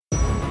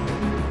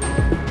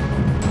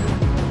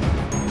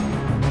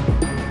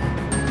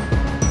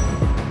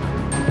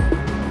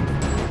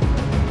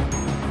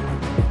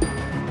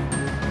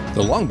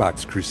The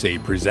Longbox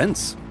Crusade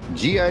presents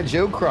G.I.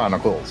 Joe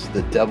Chronicles,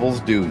 The Devil's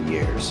Due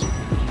Years.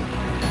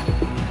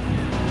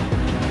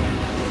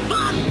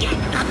 Forget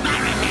the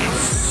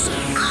Baroness!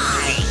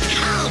 I,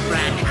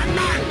 Halbrand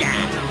Amanda,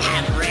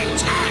 have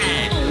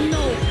returned! Oh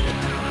no!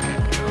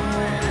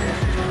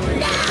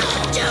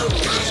 Now to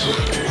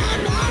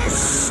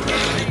Baroness!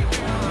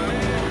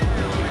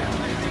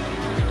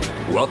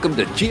 Welcome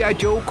to G.I.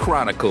 Joe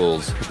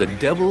Chronicles, The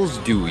Devil's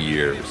Due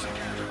Years.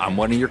 I'm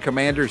one of your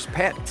commanders,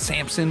 Pat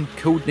Sampson,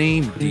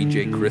 codename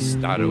DJ Chris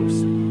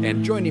Statos.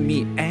 And joining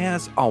me,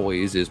 as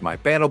always, is my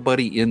battle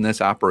buddy in this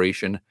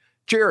operation,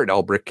 Jared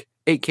Albrick,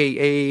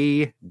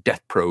 a.k.a.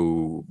 Death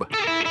Probe.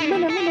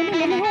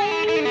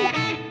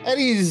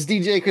 Eddie's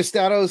DJ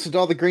Cristados and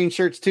all the green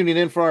shirts tuning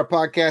in for our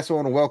podcast. I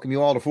want to welcome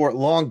you all to Fort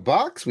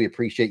Longbox. We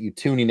appreciate you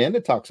tuning in to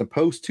talk some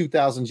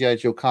post-2000 G.I.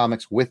 Joe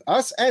comics with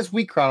us as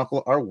we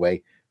chronicle our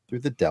way through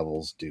the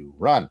Devil's Due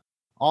run.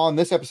 On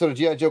this episode of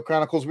G.I. Joe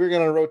Chronicles, we're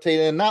going to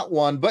rotate in not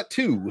one, but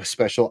two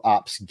special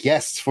ops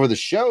guests for the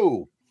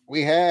show.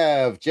 We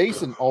have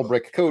Jason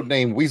Albrick,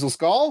 codename Weasel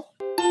Skull.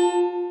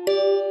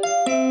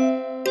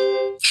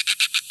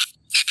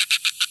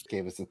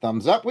 Gave us a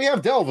thumbs up. We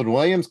have Delvin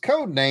Williams,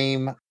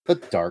 codename The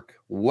Dark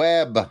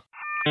Web.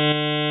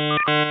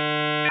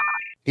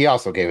 He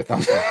also gave a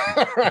thumbs up.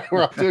 All right,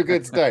 we're off to a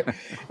good start.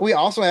 We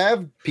also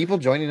have people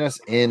joining us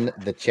in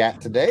the chat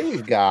today.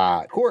 We've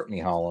got Courtney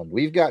Holland.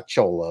 We've got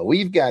Chola.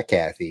 We've got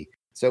Kathy.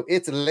 So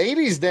it's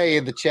Ladies' Day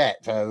in the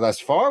chat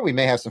thus far. We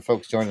may have some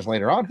folks join us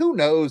later on. Who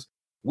knows?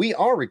 We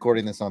are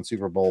recording this on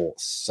Super Bowl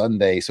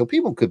Sunday, so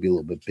people could be a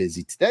little bit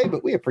busy today,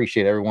 but we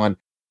appreciate everyone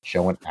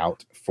showing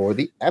out for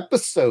the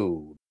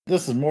episode.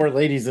 This is more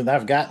ladies than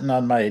I've gotten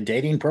on my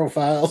dating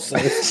profile. So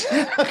it's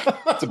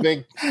a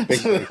big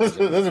this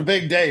is a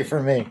big day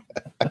for me.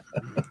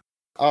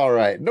 All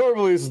right.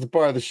 Normally, this is the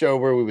part of the show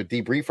where we would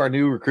debrief our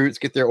new recruits,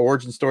 get their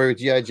origin story with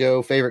G.I.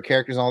 Joe, favorite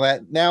characters, and all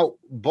that. Now,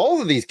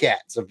 both of these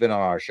cats have been on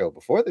our show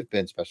before. They've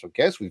been special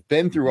guests. We've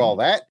been through all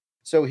that.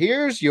 So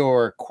here's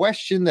your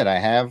question that I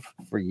have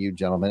for you,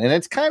 gentlemen. And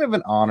it's kind of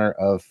an honor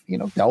of,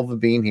 Delvin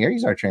being here.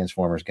 He's our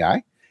Transformers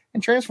guy.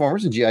 And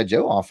Transformers and G.I.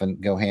 Joe often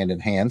go hand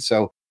in hand.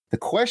 So the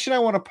question I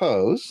want to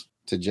pose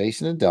to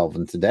Jason and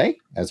Delvin today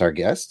as our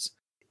guests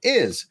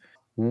is,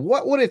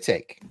 what would it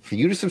take for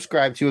you to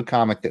subscribe to a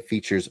comic that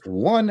features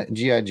one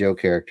G.I. Joe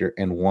character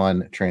and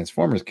one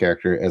Transformers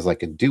character as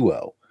like a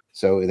duo?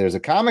 So there's a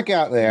comic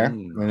out there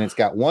and it's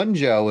got one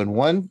Joe and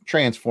one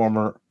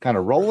Transformer kind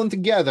of rolling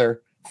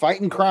together,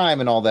 fighting crime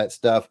and all that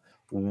stuff.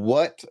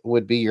 What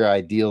would be your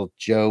ideal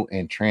Joe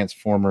and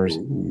Transformers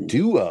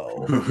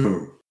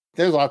duo?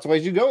 There's lots of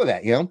ways you go with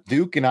that.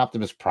 Duke and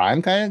Optimus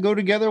Prime kind of go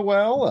together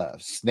well.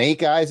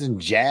 Snake Eyes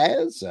and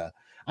Jazz.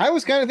 I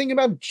was kind of thinking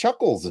about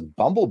Chuckles and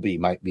Bumblebee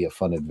might be a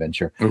fun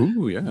adventure.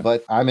 Ooh, yeah.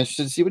 But I'm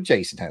interested to see what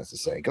Jason has to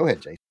say. Go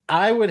ahead, Jason.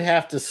 I would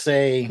have to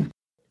say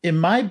it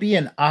might be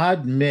an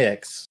odd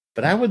mix,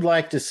 but I would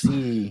like to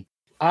see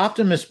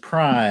Optimus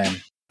Prime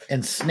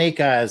and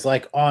Snake Eyes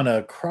like on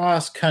a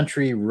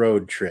cross-country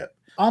road trip.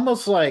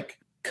 Almost like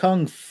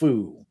Kung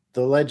Fu,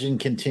 The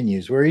Legend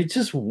Continues, where he's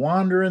just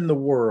wandering the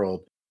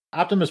world.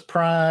 Optimus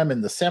Prime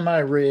and the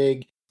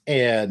semi-rig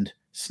and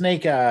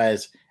Snake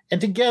Eyes, and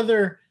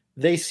together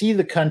they see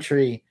the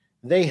country,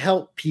 they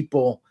help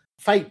people,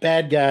 fight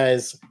bad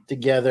guys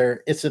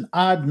together. It's an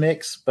odd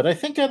mix, but I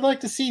think I'd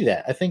like to see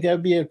that. I think that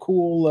would be a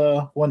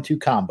cool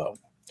 1-2 combo.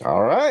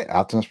 All right,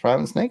 Optimus Prime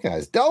and Snake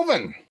Eyes.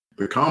 Delvin!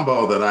 The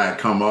combo that I had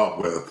come up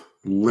with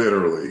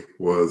literally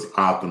was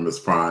Optimus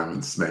Prime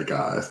and Snake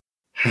Eyes.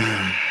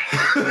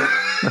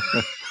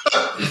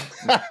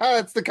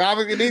 That's the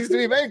comic that needs to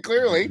be made,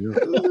 clearly.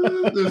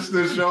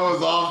 This show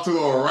is off to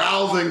a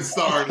rousing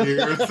start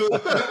here. This should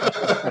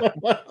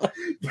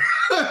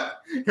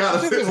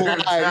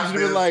have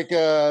been like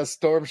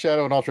Storm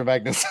Shadow and Ultra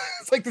Magnus.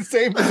 It's like the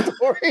same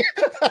story.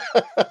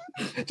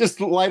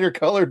 Just lighter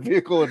colored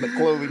vehicle and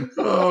clothing.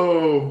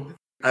 Oh,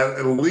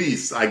 at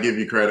least I give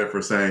you credit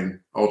for saying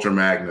Ultra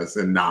Magnus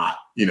and not,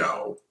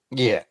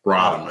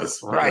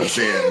 Rodimus. Right.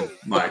 Then,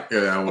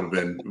 that would have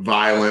been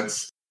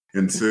violence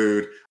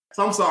ensued.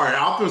 So I'm sorry,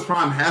 Optimus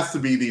Prime has to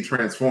be the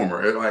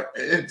Transformer.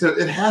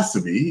 It has to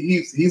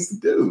be. He's the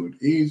dude.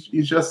 He's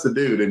just the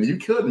dude, and you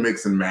could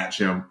mix and match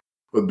him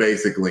with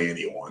basically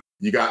anyone.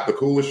 You got the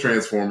coolest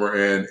Transformer,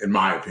 and in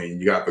my opinion,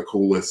 you got the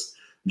coolest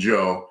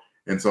Joe,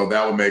 and so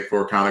that would make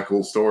for kind of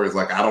cool stories.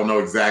 Like, I don't know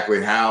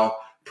exactly how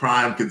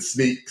Prime could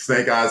sneak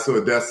Snake Eyes to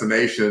a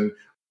destination,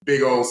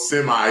 big old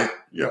semi,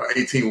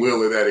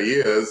 18-wheeler that he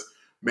is.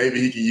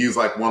 Maybe he can use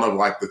one of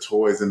the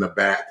toys in the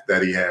back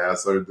that he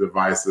has or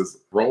devices.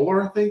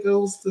 Roller, I think it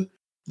was the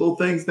little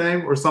thing's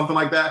name or something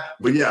like that.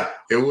 But yeah,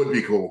 it would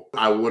be cool.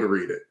 I would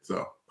read it.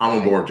 So I'm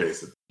on board,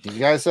 Jason. You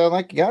guys sound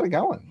like you got it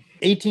going.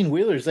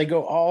 18-wheelers, they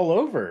go all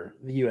over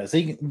the U.S.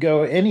 They can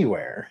go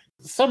anywhere.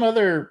 Some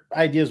other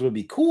ideas would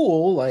be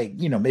cool, like,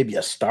 maybe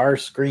a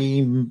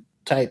Starscream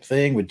type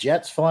thing with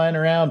jets flying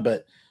around.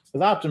 But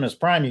with Optimus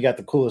Prime, you got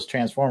the coolest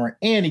Transformer,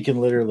 and he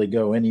can literally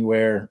go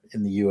anywhere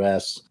in the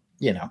U.S.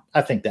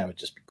 I think that would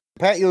just be cool.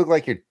 Pat, you look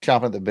like you're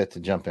chomping at the bit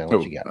to jump in.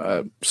 What you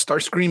got?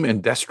 Starscream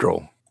and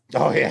Destro.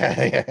 Oh,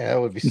 yeah,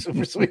 that would be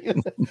super sweet.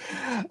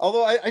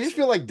 Although I just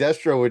feel like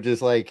Destro would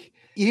just like,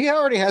 he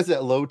already has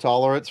that low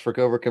tolerance for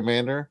Cobra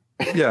Commander.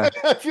 Yeah.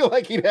 I feel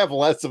like he'd have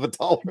less of a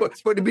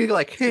tolerance. But it'd be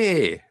like,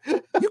 hey,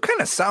 you kind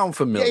of sound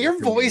familiar. Yeah, your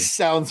to voice me.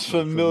 sounds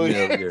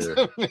familiar.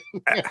 to me.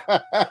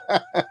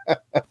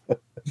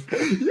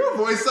 Your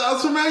voice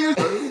sounds familiar.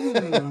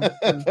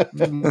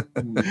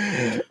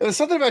 There's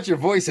something about your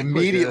voice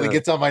immediately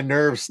gets on my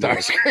nerves,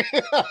 Starscream.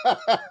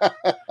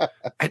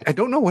 I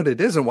don't know what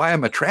it is and why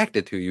I'm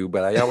attracted to you,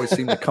 but I always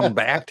seem to come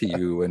back to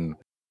you, and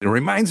it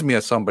reminds me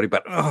of somebody.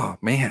 But oh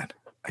man,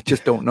 I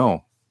just don't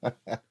know.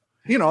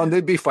 And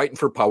they'd be fighting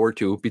for power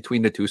too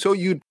between the two. So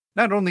you'd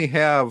not only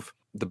have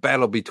the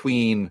battle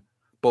between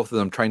both of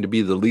them trying to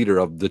be the leader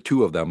of the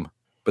two of them,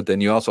 but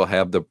then you also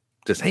have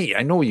hey,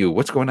 I know you.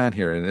 What's going on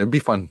here? And it'd be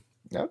fun.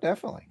 No,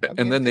 definitely.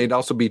 And then they'd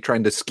also be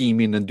trying to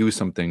scheming and do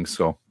some things.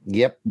 So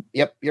Yep.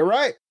 You're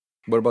right.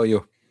 what about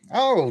you?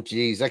 Oh,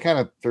 geez. I kind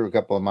of threw a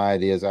couple of my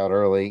ideas out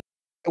early.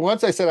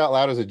 Once I said out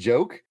loud as a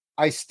joke,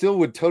 I still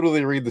would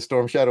totally read the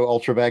Storm Shadow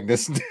Ultra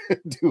Magnus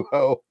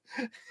duo.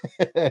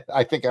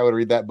 I think I would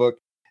read that book.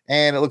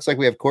 And it looks like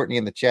we have Courtney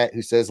in the chat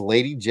who says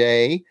Lady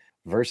J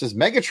versus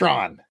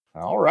Megatron.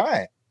 All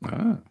right.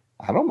 Ah.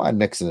 I don't mind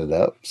mixing it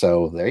up.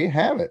 So there you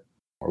have it.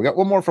 We got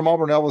one more from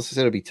Auburn Elvis who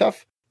said it'd be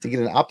tough to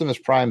get an Optimus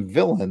Prime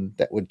villain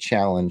that would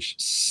challenge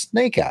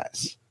Snake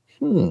Eyes.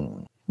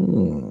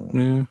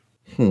 Yeah.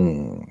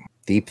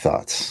 Deep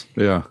thoughts.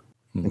 Yeah.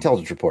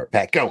 Intelligence report.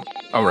 Pat, go.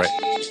 All right.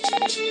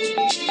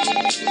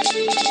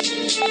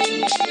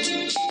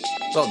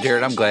 Well,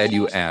 Jared, I'm glad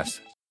you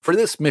asked. For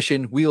this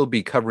mission, we'll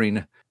be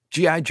covering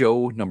G.I.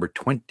 Joe number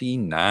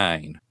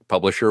 29.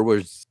 Publisher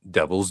was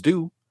Devil's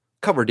Due.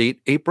 Cover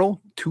date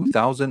April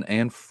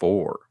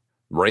 2004.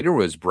 Writer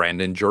was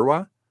Brandon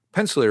Jerwa.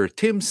 Penciler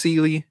Tim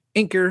Seeley.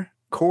 Inker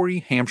Corey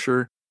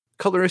Hampshire.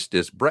 Colorist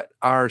is Brett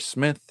R.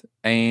 Smith.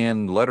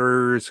 And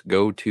letters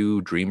go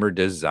to Dreamer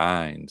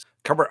Designs.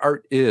 Cover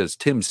art is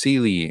Tim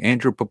Seeley,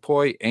 Andrew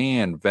Papoy,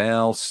 and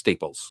Val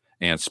Staples.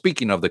 And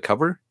speaking of the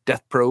cover,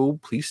 Death Pro,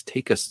 please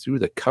take us through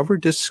the cover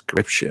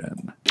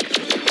description. Take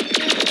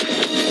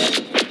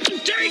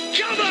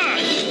cover!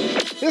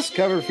 This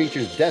cover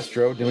features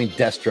Destro doing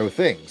Destro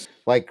things,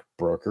 like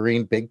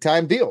brokering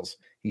big-time deals.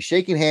 He's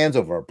shaking hands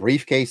over a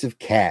briefcase of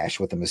cash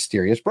with a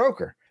mysterious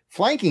broker.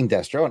 Flanking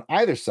Destro on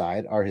either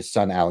side are his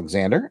son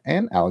Alexander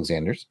and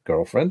Alexander's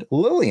girlfriend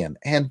Lillian.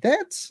 And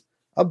that's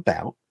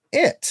about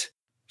it.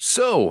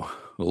 So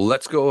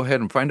let's go ahead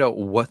and find out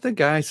what the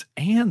guys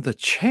and the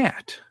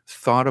chat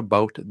thought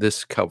about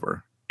this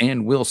cover.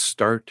 And we'll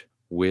start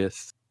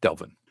with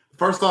Delvin.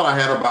 First thought I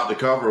had about the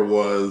cover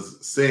was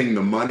seeing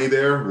the money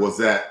there was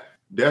that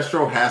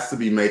Destro has to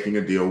be making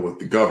a deal with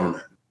the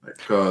government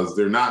because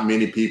there are not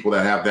many people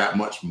that have that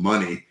much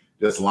money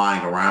just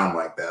lying around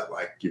like that.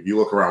 Like if you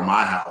look around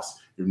my house,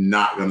 you're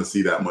not going to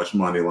see that much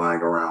money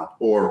lying around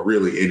or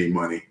really any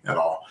money at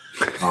all.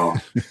 I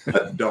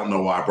don't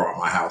know why I brought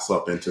my house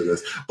up into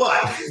this, but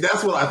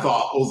that's what I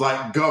thought was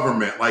like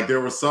government. Like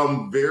there was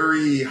some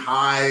very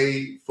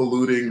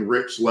highfalutin,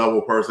 rich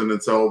level person.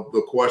 And so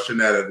the question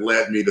that it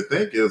led me to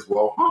think is,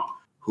 well,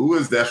 who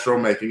is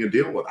Destro making a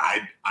deal with?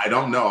 I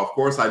don't know. Of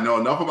course, I know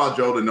enough about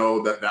Joe to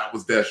know that that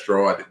was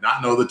Destro. I did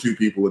not know the two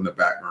people in the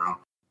background.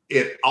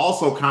 It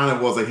also kind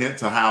of was a hint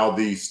to how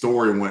the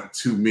story went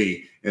to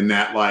me in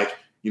that, like,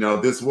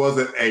 this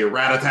wasn't a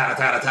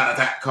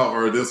rat-a-tat-a-tat-a-tat-a-tat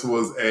cover. This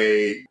was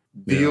a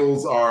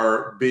deals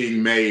are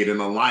being made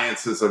and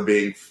alliances are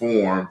being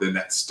formed and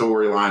that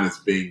storyline is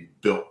being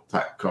built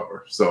type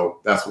cover. So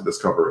that's what this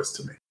cover is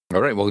to me.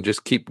 All right, we'll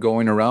just keep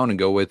going around and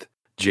go with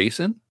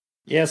Jason.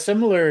 Yeah,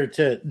 similar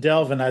to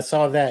Delvin, I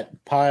saw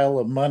that pile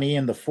of money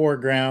in the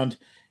foreground.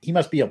 He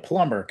must be a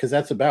plumber because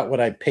that's about what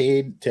I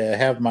paid to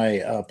have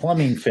my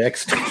plumbing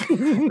fixed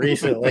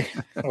recently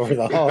over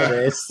the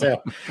holidays.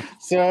 So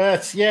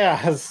that's,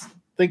 I was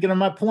thinking of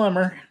my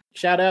plumber.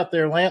 Shout out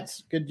there,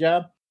 Lance. Good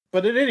job.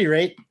 But at any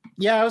rate,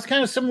 I was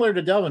kind of similar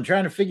to Delvin,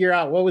 trying to figure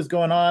out what was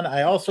going on.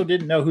 I also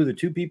didn't know who the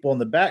two people in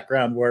the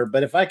background were,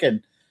 but if I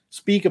can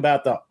speak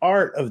about the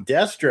art of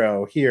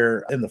Destro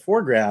here in the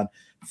foreground,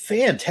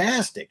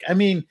 fantastic. I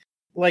mean,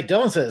 like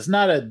Delvin said, it's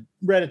not a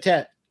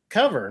rat-a-tat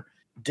cover.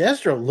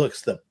 Destro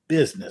looks the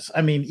business.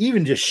 I mean,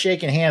 even just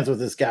shaking hands with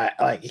this guy,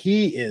 like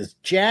he is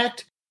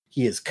jacked.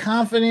 He is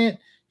confident.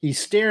 He's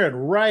staring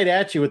right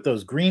at you with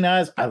those green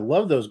eyes. I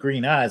love those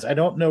green eyes. I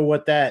don't know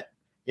what that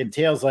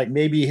entails. Like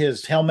maybe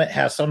his helmet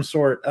has some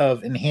sort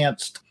of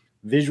enhanced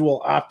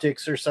visual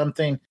optics or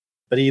something,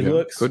 but he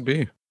could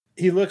be.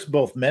 He looks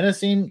both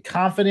menacing,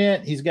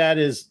 confident. He's got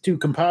his two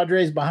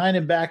compadres behind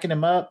him, backing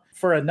him up.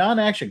 For a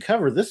non-action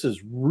cover, this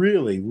is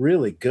really,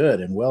 really good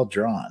and well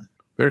drawn.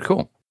 Very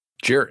cool.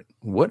 Jared,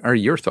 what are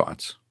your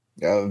thoughts?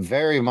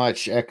 Very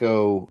much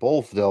echo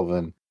both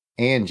Delvin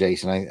and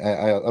Jason.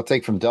 I'll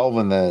take from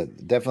Delvin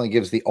that definitely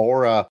gives the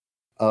aura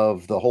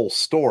of the whole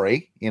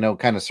story,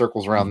 kind of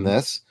circles around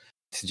this.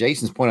 To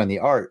Jason's point on the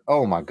art,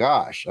 oh my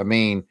gosh. I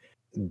mean,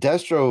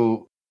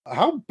 Destro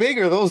How big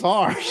are those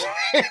arms?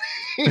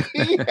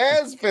 He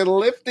has been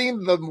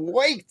lifting the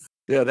weights.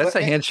 Yeah, that's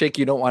a handshake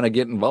you don't want to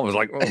get involved. It's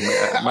like, oh,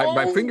 man,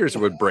 my fingers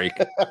would break.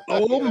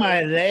 Oh,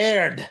 my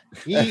Lord.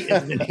 He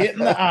has been hitting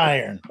the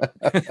iron.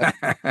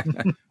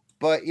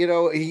 But,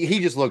 he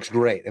just looks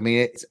great. I mean,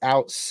 it's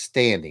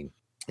outstanding.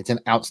 It's an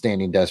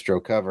outstanding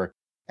Destro cover.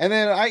 And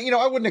then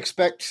I wouldn't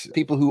expect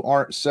people who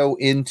aren't so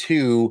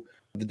into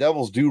the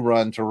Devils Do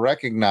run to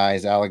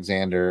recognize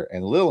Alexander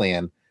and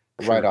Lillian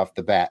right off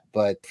the bat.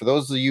 But for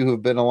those of you who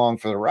have been along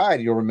for the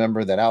ride, you'll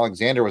remember that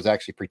Alexander was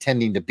actually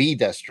pretending to be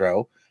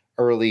Destro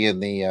early in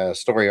the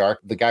story arc.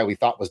 The guy we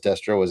thought was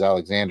Destro was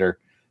Alexander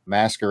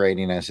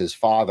masquerading as his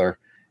father.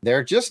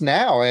 They're just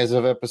now, as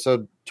of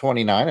episode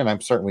 29, and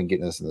I'm certain we can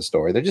get this in the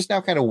story, they're just now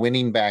kind of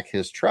winning back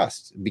his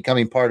trust,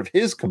 becoming part of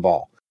his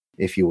cabal,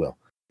 if you will.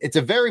 It's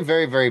a very,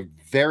 very, very,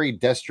 very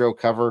Destro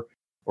cover.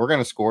 We're going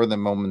to score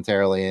them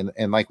momentarily.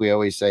 And like we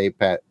always say,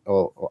 Pat,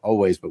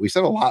 always, but we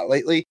said a lot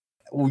lately,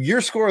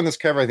 your score on this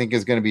cover, I think,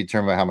 is going to be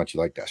determined by how much you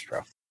like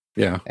Destro.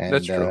 Yeah, and,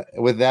 that's true.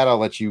 With that, I'll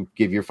let you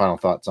give your final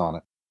thoughts on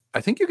it. I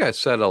think you guys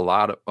said a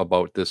lot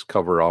about this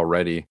cover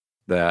already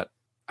that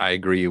I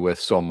agree with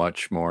so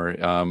much more.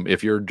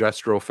 If you're a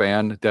Destro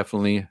fan,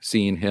 definitely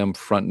seeing him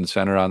front and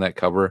center on that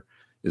cover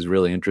is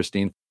really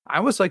interesting. I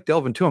was like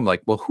delving to him,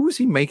 like, well, who's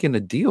he making a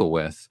deal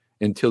with?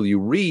 Until you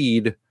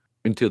read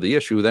into the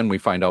issue, then we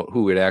find out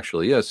who it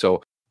actually is.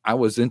 So I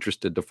was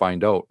interested to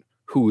find out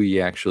who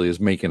he actually is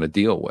making a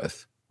deal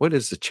with. What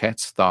is the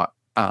chat's thought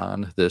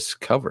on this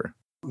cover?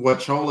 What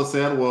Chola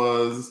said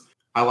was,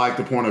 I like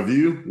the point of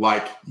view,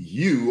 like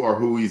you are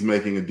who he's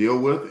making a deal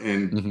with,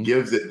 and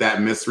gives it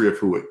that mystery of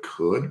who it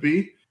could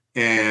be.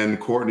 And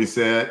Courtney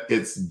said,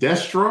 it's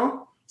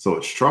Destro, so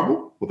it's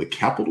trouble with a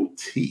capital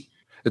T.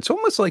 It's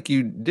almost like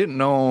you didn't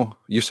know.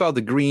 You saw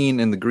the green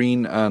and the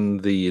green on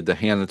the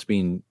hand that's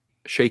being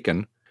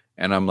shaken.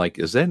 And I'm like,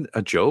 is that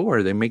a Joe?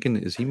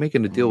 Is he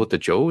making a deal with the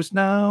Joes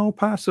now,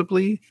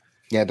 possibly?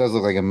 Yeah, it does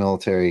look like a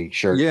military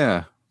shirt.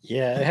 Yeah.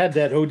 Yeah, it had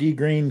that OD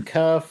green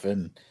cuff,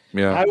 and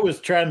I was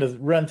trying to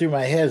run through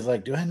my head,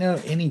 like, do I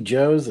know any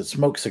Joes that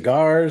smoke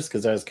cigars?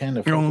 Because I was kind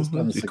of focused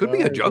on the it could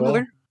be a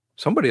juggler,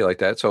 somebody like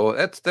that. So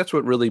that's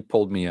what really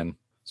pulled me in.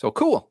 So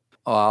cool.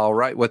 All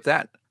right, with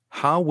that,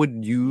 how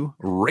would you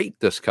rate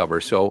this cover?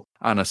 So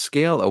on a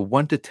scale of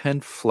 1 to 10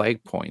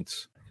 flag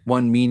points,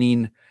 1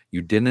 meaning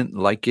you didn't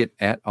like it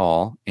at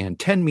all, and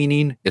 10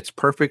 meaning it's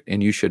perfect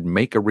and you should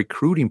make a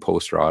recruiting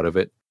poster out of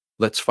it.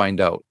 Let's find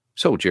out.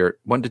 So, Jarrett,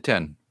 1 to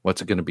 10,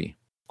 what's it going to be?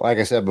 Like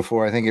I said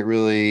before, I think it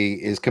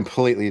really is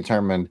completely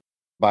determined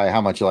by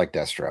how much you like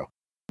Destro,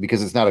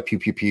 because it's not a pew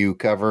pew pew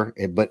cover,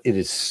 but it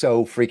is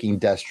so freaking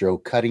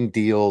Destro, cutting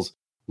deals,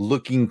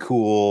 looking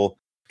cool,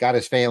 got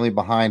his family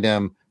behind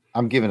him.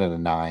 I'm giving it a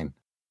 9.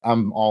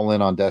 I'm all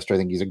in on Destro. I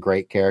think he's a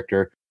great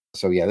character.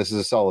 So yeah, this is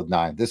a solid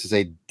 9. This is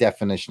a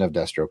definition of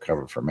Destro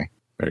cover for me.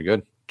 Very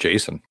good.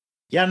 Jason.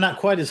 Yeah, I'm not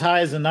quite as high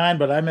as a 9,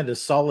 but I'm at a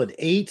solid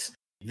 8.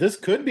 This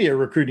could be a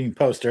recruiting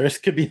poster. This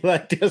could be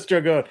like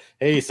Destro going,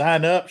 hey,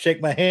 sign up,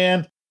 shake my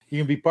hand. You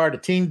can be part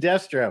of Team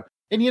Destro.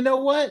 And you know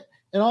what?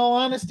 In all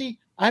honesty,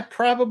 I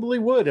probably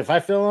would if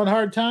I fell on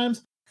hard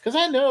times. Because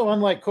I know,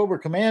 unlike Cobra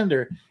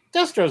Commander,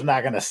 Destro's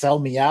not going to sell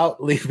me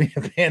out, leave me,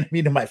 abandon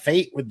me to my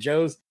fate with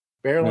Joe's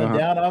barreling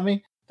down on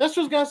me.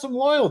 Destro's got some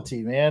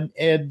loyalty, man.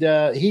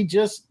 And he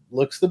just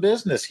looks the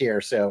business here.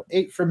 So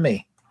 8 from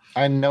me.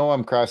 I know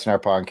I'm crossing our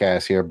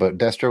podcast here, but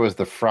Destro is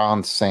the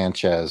Franz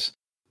Sanchez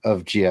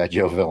of G.I.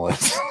 Joe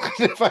villains.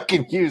 If I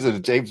can use a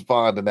James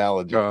Bond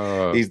analogy,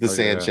 he's the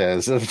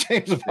Sanchez of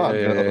James Bond.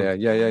 Yeah.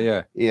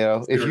 You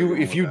know,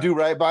 if you do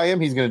right by him,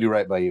 he's going to do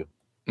right by you.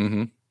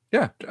 Mm-hmm.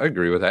 Yeah, I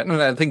agree with that. And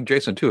I think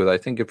Jason too. I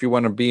think if you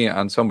want to be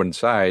on someone's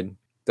side,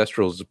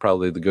 Destro is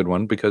probably the good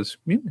one because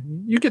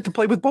you get to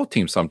play with both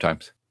teams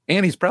sometimes.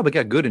 And he's probably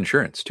got good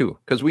insurance too,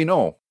 because we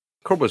know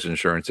Cobra's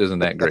insurance isn't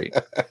that great.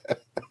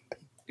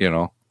 You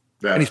know.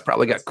 And he's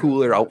probably got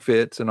cooler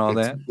outfits and all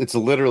that. It's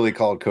literally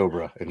called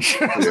Cobra.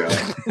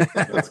 Yeah,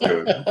 that's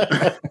good.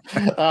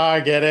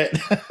 I get it.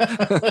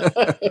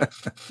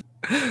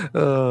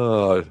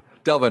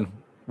 Delvin,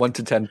 1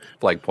 to 10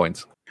 flag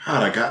points.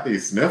 God, I got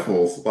these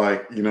sniffles.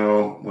 Like, you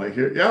know, like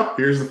here, yeah,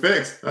 here's the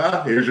fix.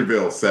 Here's your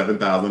bill,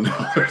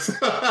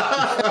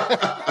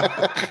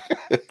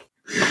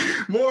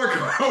 $7,000. More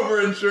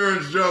Cobra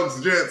insurance jokes,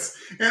 gents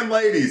and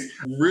ladies.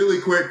 Really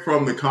quick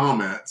from the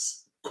comments.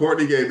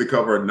 Courtney gave the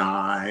cover a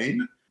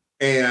 9,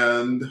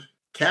 and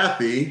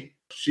Kathy,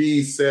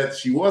 she said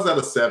she was at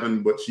a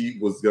 7, but she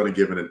was going to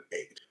give it an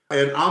 8.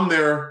 And I'm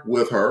there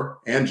with her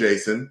and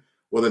Jason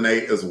with an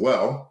 8 as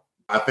well.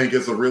 I think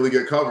it's a really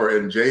good cover,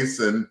 and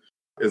Jason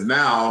is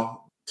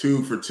now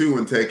 2 for 2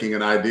 in taking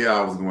an idea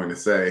I was going to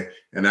say,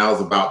 and that was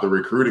about the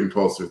recruiting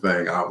poster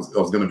thing. I was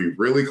going to be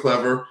really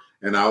clever.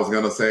 And I was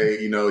going to say,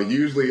 you know,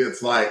 usually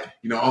it's like,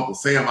 you know, Uncle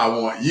Sam, I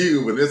want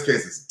you. But in this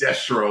case, it's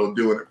Destro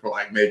doing it for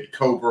like maybe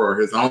Cobra or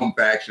his own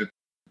faction.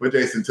 But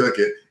Jason took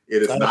it.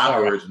 It is not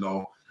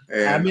original.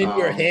 And, I'm in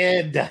your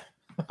head.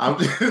 I'm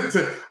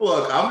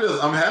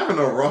having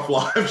a rough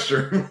live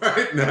stream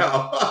right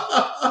now.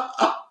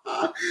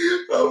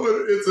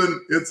 But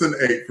it's an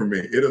 8 for me.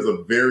 It is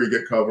a very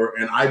good cover,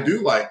 and I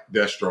do like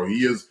Destro.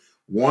 He is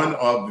one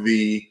of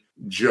the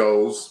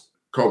Joes,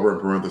 Cobra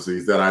in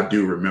parentheses, that I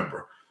do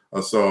remember.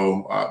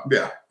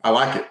 Yeah, I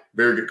like it.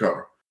 Very good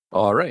cover.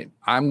 All right.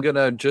 I'm going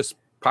to just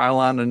pile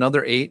on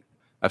another 8.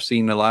 I've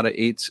seen a lot of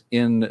 8s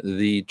in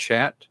the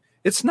chat.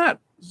 It's not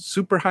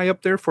super high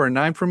up there for a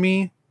 9 for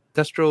me.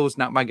 Destro is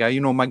not my guy.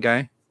 You know, my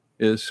guy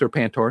is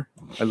Serpentor.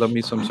 I love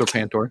me some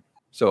Serpentor.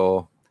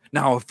 So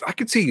now if I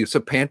could see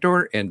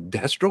Serpentor and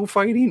Destro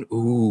fighting,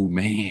 ooh,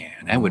 man,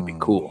 that would be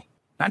cool.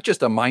 Not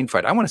just a mind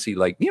fight. I want to see,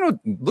 like, you know,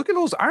 look at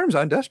those arms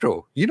on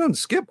Destro. You don't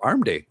skip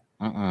arm day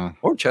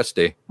or chest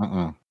day.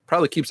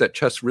 Probably keeps that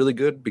chest really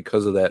good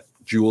because of that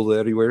jewel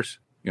that he wears.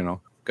 You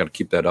know, got to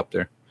keep that up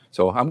there.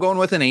 So I'm going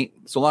with an 8.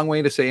 It's a long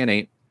way to say an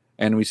 8.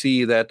 And we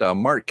see that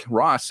Mark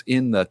Ross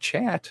in the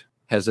chat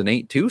has an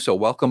 8 too. So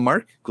welcome,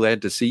 Mark.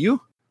 Glad to see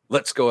you.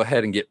 Let's go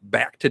ahead and get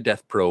back to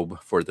Death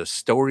Probe for the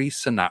story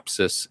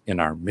synopsis in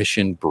our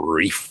mission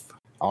brief.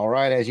 All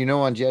right. As you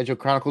know, on G.I. Joe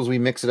Chronicles, we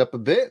mix it up a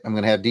bit. I'm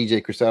going to have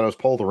DJ Cristados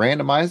poll the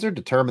randomizer,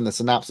 determine the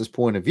synopsis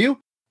point of view.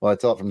 Will I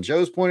tell it from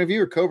Joe's point of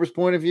view or Cobra's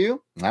point of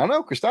view? I don't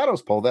know.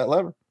 Cristados, pull that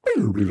lever.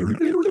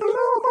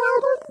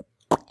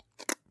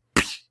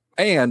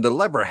 And the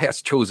lever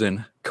has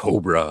chosen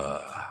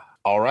Cobra.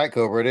 All right,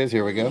 Cobra, it is.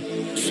 Here we go.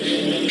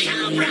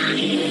 Cobra,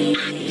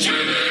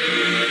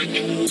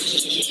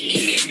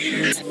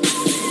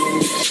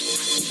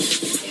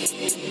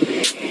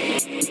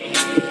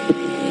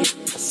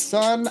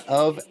 Son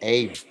of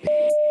a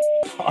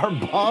Our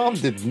bomb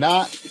did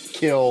not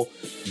kill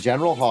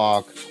General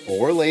Hawk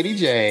or Lady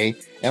J.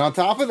 And on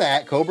top of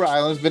that, Cobra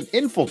Island's been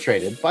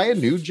infiltrated by a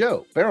new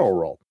Joe, Barrel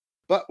Roll.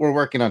 But we're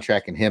working on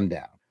tracking him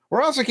down.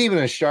 We're also keeping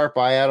a sharp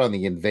eye out on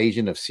the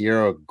invasion of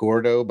Sierra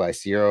Gordo by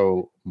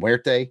Sierra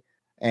Muerte.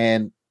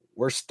 And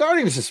we're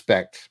starting to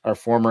suspect our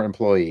former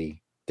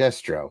employee,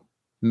 Destro,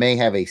 may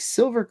have a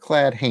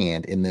silver-clad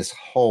hand in this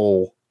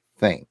whole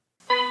thing.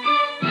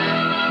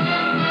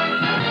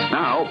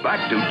 Now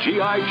back to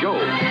G.I. Joe.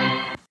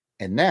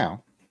 And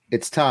now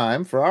it's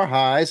time for our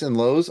highs and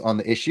lows on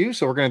the issue.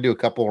 So we're going to do a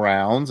couple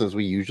rounds as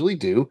we usually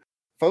do.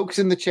 Folks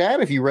in the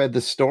chat, if you read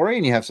the story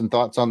and you have some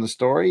thoughts on the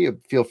story,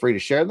 feel free to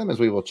share them as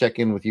we will check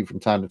in with you from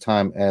time to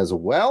time as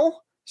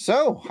well.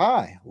 So,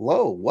 high,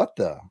 low, what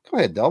the? Go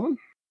ahead, Delvin.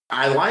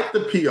 I like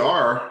the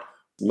PR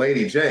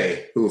Lady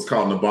J, who was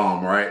calling the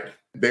bomb, right?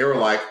 They were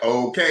like,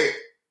 okay,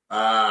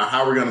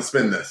 how are we going to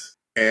spin this?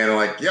 And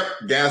like, yep,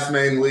 gas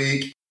main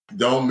leak.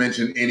 Don't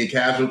mention any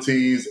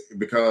casualties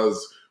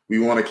because we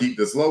want to keep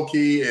this low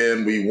key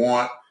and we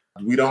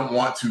don't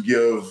want to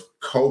give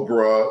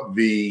Cobra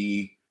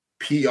the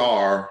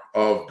PR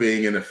of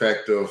being an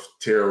effective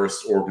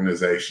terrorist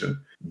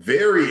organization.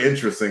 Very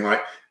interesting.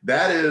 Like,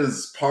 that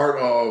is part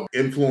of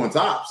influence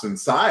ops and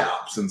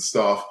psyops and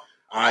stuff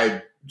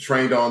I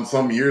trained on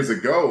some years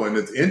ago. And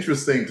it's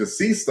interesting to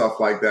see stuff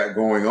like that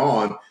going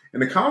on in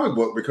the comic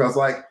book because,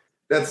 like,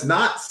 that's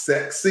not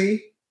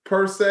sexy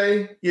per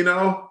se, you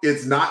know,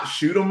 it's not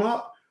shoot 'em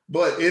up,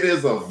 but it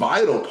is a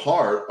vital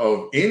part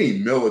of any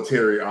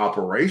military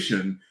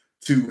operation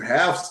to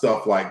have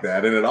stuff like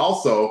that. And it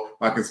also,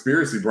 my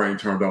conspiracy brain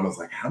turned on. I was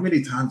like, how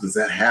many times does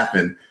that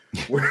happen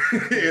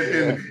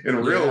in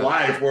real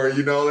life where,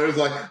 you know, there's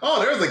like,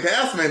 oh, there's a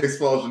gas main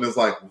explosion. It's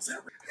like, what's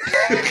that?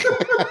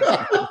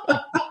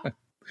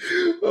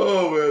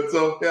 Oh, man.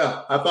 So,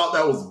 yeah, I thought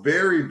that was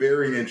very,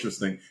 very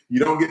interesting. You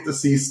don't get to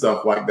see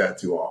stuff like that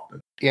too often.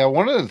 Yeah,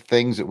 one of the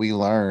things that we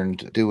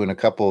learned doing a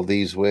couple of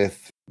these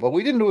with, well,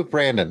 we didn't do it with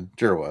Brandon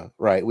Jerwa,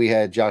 right? We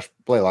had Josh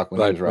Blaylock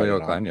when he was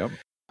writing. Yep.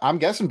 I'm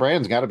guessing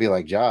Brandon's got to be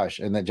like Josh,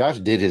 and that Josh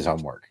did his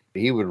homework.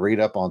 He would read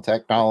up on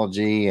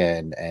technology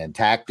and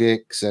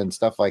tactics and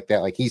stuff like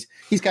that. Like he's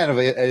kind of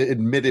an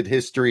admitted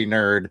history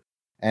nerd,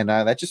 and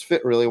that just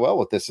fit really well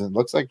with this. And it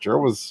looks like Jer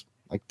was,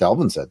 like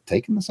Delvin said,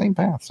 taking the same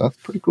path. So that's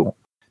pretty cool.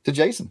 To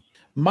Jason.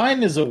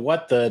 Mine is a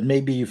what the,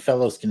 maybe you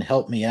fellows can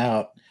help me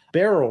out.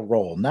 Barrel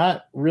Roll.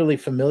 Not really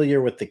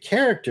familiar with the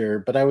character,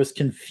 but I was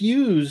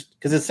confused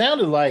because it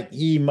sounded like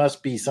he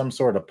must be some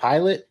sort of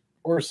pilot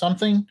or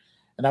something.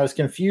 And I was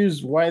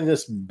confused why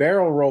this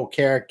Barrel Roll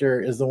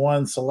character is the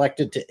one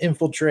selected to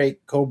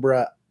infiltrate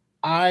Cobra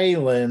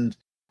Island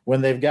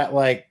when they've got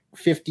like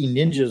 50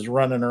 ninjas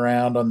running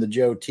around on the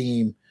Joe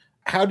team.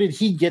 How did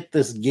he get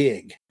this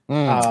gig?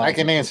 I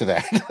can answer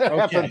that.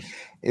 Okay.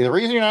 The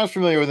reason you're not as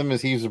familiar with him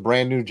is he's a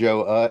brand new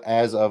Joe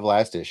as of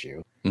last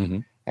issue.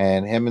 Mm-hmm.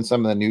 And him and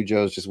some of the new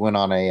Joes just went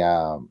on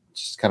a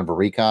just kind of a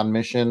recon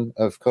mission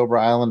of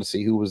Cobra Island to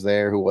see who was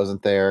there, who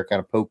wasn't there, kind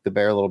of poke the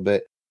bear a little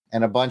bit.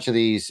 And a bunch of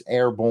these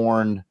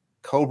airborne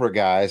Cobra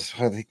guys,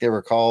 I think they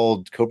were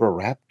called Cobra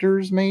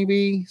Raptors,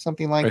 maybe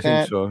something like that. I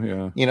think so,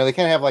 yeah. You know, they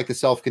kind of have like the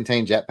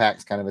self-contained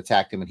jetpacks kind of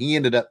attacked him, and he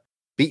ended up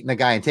beating the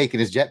guy and taking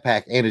his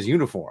jetpack and his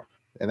uniform.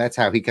 And that's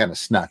how he kind of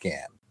snuck in.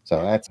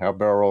 So that's how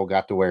Barrel Roll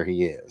got to where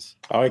he is.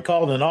 Oh, he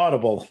called an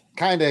audible.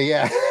 Kind of,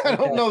 yeah. I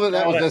don't know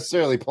that was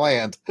necessarily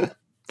planned.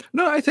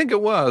 No, I think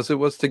it was. It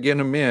was to get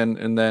him in,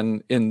 and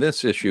then in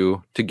this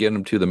issue to get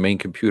him to the main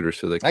computer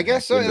so they can I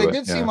guess so. It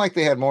did seem like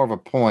they had more of a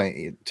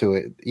point to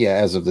it. Yeah,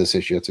 as of this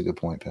issue, that's a good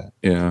point, Pat.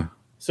 Yeah.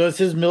 So it's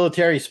his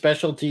military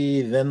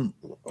specialty. Then,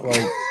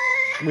 like,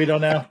 we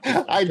don't know.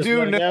 I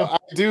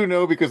do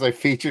know because I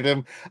featured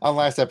him on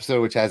last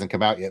episode, which hasn't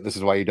come out yet. This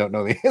is why you don't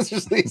know the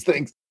answers to these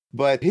things.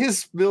 But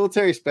his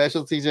military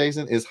specialty,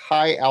 Jason, is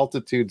high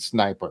altitude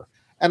sniper.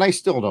 And I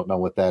still don't know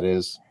what that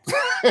is.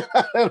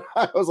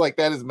 I was like,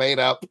 that is made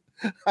up.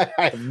 I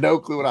have no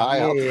clue what a high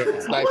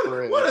altitude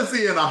sniper is. What is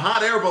he, in a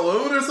hot air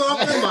balloon or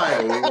something?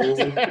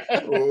 Like,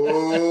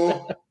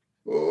 oh.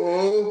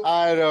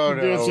 I don't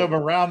know. Doing some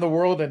around the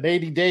world in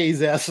 80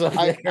 days.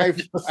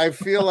 I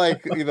feel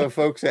like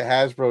folks at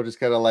Hasbro just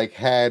kind of like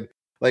had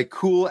like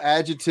cool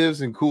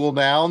adjectives and cool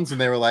nouns,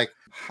 and they were like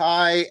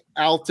high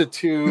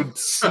altitude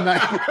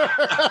sniper.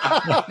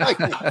 Like,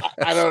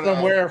 I don't know.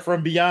 Somewhere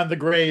from beyond the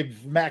grave.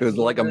 It was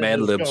like a Mad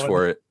Libs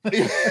for it.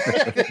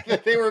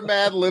 They were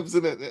Mad Libs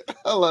in it.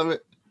 I love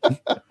it.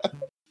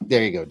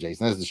 There you go,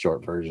 Jason. That's the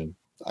short version.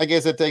 I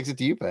guess that takes it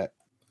to you, Pat.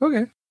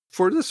 Okay.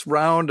 For this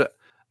round,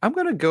 I'm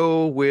going to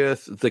go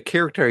with the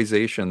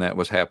characterization that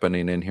was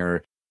happening in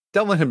here.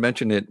 Delvin had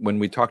mentioned it when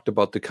we talked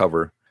about the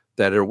cover,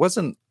 that there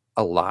wasn't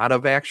a lot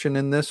of action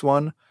in this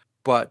one,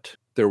 but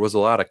there was a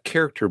lot of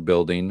character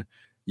building.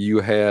 You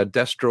had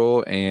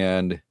Destro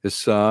and his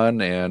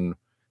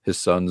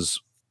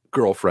son's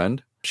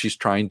girlfriend. She's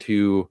trying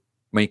to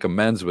make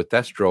amends with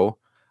Destro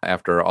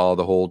after all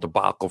the whole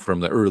debacle from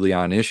the early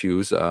on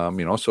issues.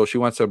 So she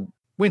wants to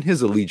win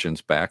his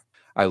allegiance back.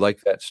 I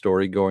like that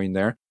story going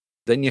there.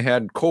 Then you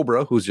had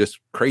Cobra, who's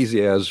just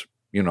crazy as,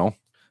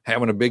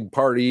 having a big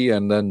party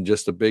and then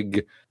just a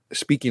big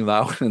speaking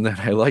loud. And then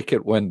I like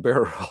it when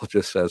Beryl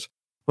just says,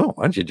 well,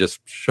 why don't you just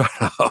shut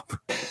up?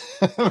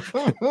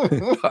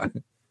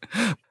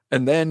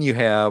 And then you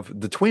have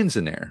the twins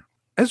in there.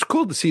 It's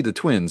cool to see the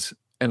twins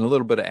and a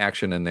little bit of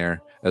action in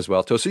there as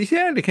well, too. So you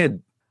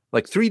had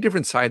like four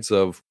different sides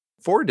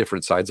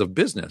of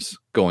business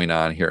going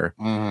on here.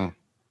 Mm-hmm.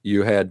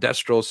 You had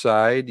Destro's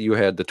side, you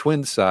had the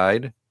twins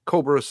side,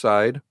 Cobra's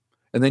side,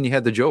 and then you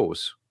had the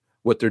Joes,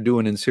 what they're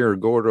doing in Sierra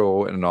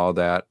Gordo and all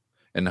that,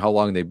 and how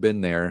long they've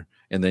been there.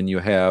 And then you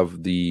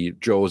have the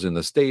Joes in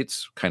the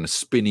States kind of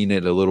spinning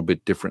it a little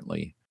bit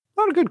differently.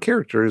 A lot of good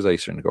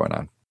characterization going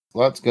on.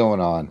 Lots going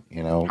on,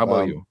 How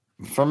about you?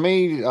 For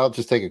me, I'll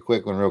just take a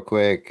quick one real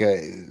quick,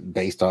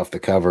 based off the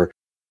cover.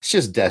 It's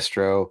just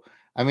Destro.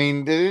 I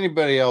mean, did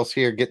anybody else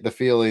here get the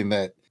feeling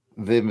that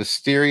the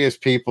mysterious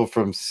people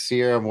from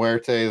Sierra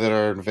Muerte that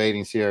are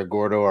invading Sierra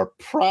Gordo are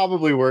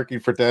probably working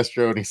for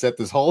Destro, and he set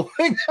this whole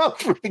thing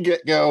up from the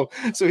get-go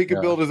so he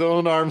could build his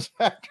own arms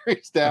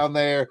factories down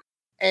there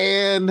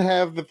and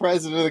have the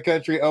president of the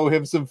country owe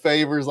him some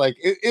favors? Like,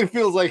 it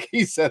feels like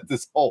he set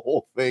this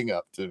whole thing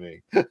up to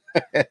me.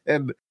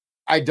 And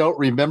I don't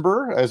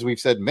remember, as we've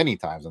said many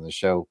times on the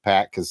show,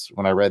 Pat, because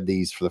when I read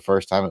these for the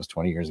first time, it was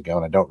 20 years ago,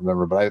 and I don't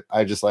remember, but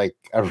I just like,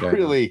 I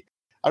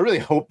really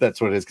hope that's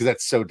what it is, because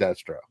that's so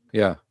Destro.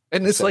 Yeah.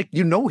 And it's like,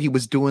 he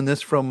was doing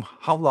this from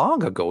how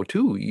long ago,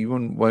 too,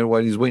 even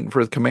when he's waiting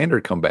for the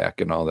commander to come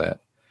back and all that.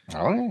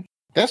 Oh, yeah.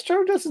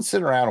 Destro doesn't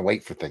sit around and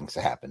wait for things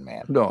to happen,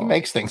 man. No. He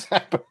makes things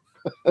happen.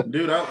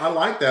 Dude, I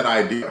like that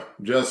idea.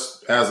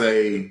 Just as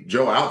a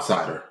Joe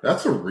outsider,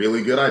 that's a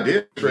really good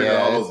idea. Trigger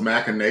all those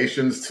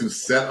machinations to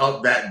set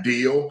up that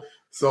deal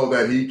so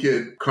that he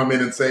could come in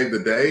and save the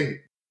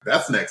day.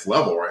 That's next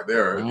level right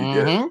there. If you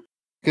get it.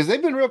 Because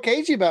they've been real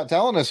cagey about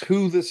telling us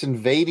who this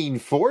invading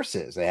force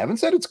is. They haven't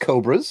said it's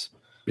Cobras.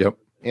 Yep.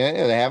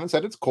 Yeah, they haven't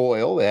said it's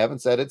Coil. They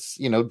haven't said it's,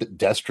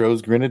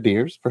 Destro's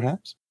Grenadiers,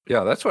 perhaps.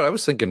 Yeah, that's what I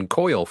was thinking,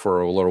 Coil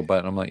for a little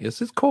bit. I'm like, is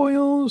this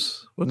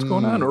Coil's? What's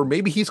going on? Or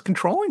maybe he's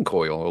controlling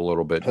Coil a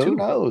little bit, too. Who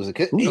knows?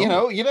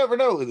 You never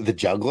know. The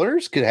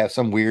Jugglers could have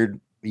some weird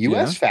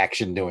U.S.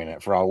 faction doing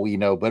it for all we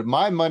know. But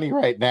my money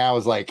right now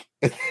is like,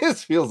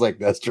 this feels like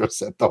Destro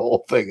set the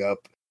whole thing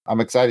up. I'm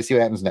excited to see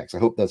what happens next. I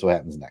hope that's what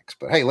happens next.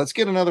 But hey, let's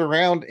get another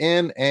round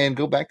in and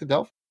go back to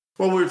Delph.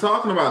 Well, we were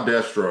talking about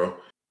Destro.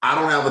 I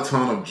don't have a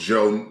ton of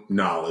Joe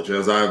knowledge,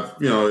 as I've,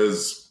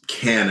 is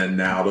canon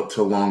now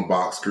to Long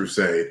Box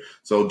Crusade.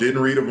 So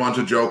didn't read a bunch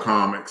of Joe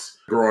comics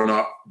growing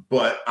up.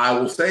 But I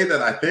will say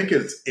that I think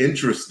it's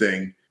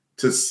interesting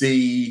to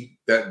see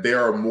that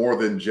there are more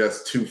than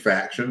just two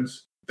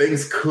factions.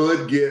 Things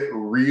could get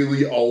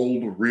really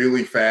old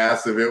really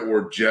fast if it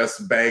were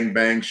just bang,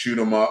 bang, shoot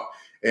 'em up.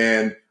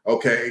 And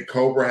okay,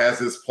 Cobra has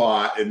his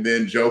plot, and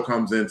then Joe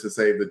comes in to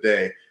save the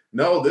day.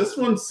 No, this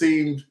one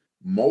seemed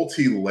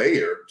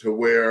multi-layered to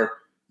where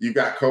you've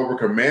got Cobra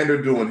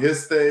Commander doing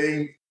his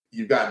thing.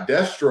 You've got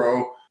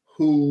Destro,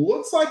 who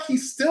looks like he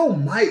still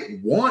might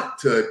want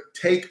to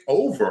take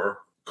over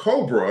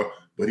Cobra,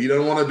 but he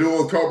doesn't want to do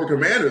it with Cobra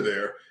Commander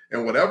there.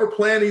 And whatever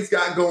plan he's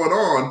got going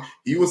on,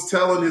 he was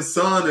telling his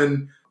son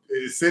and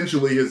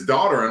essentially his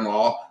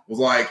daughter-in-law was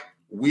like,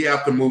 we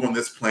have to move on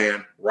this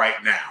plan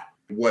right now.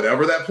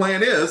 Whatever that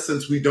plan is,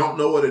 since we don't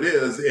know what it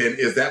is, and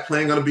is that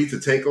plan going to be to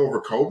take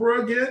over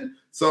Cobra again?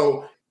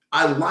 So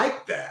I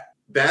like that.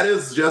 That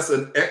is just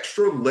an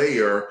extra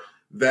layer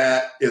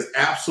that is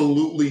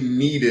absolutely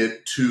needed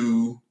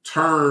to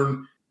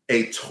turn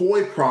a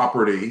toy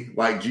property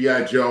like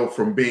G.I. Joe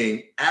from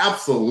being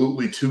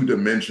absolutely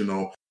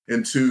two-dimensional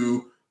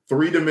into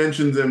 3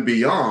 dimensions and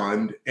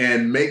beyond,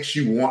 and makes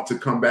you want to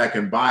come back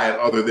and buy it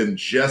other than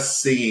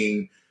just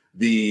seeing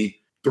the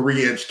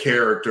 3-inch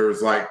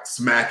characters like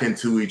smack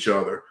into each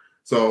other.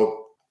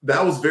 So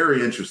that was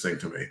very interesting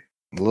to me.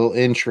 A little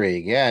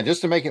intrigue. Yeah,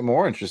 just to make it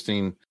more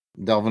interesting,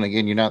 Delvin,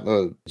 again, you're not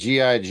the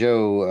G.I.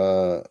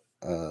 Joe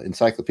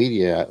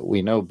encyclopedia,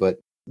 we know, but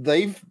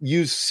they've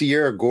used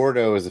Sierra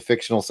Gordo as a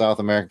fictional South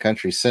American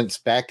country since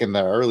back in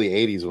the early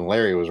 80s when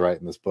Larry was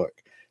writing this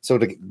book. So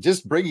to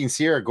just bringing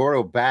Sierra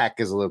Gordo back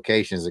as a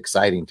location is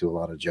exciting to a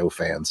lot of Joe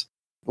fans,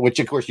 which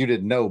of course you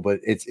didn't know, but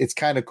it's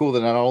kind of cool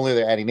that not only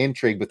they're adding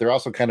intrigue, but they're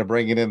also kind of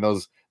bringing in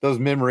those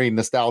memory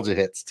nostalgia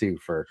hits too.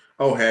 For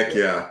heck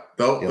yeah,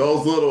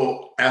 those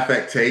little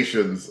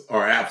affectations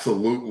are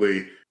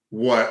absolutely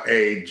what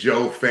a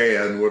Joe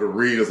fan would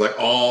read. Is like,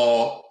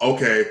 oh,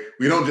 okay,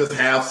 we don't just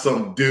have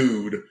some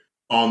dude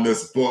on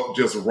this book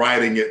just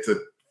writing it to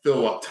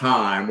fill up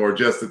time or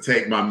just to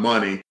take my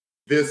money.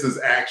 This is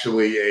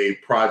actually a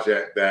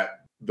project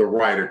that the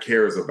writer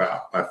cares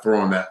about by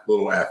throwing that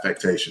little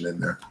affectation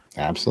in there.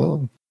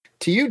 Absolutely.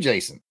 To you,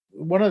 Jason.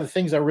 One of the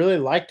things I really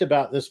liked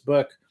about this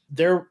book,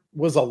 there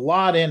was a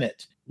lot in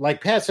it.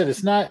 Like Pat said,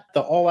 it's not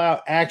the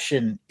all-out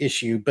action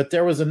issue, but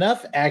there was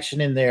enough action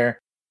in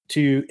there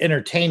to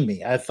entertain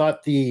me. I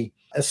thought the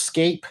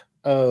escape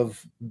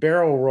of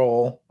Barrel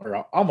Roll, or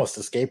almost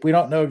escape, we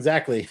don't know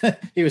exactly.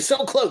 He was so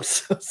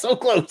close, so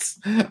close.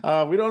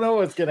 We don't know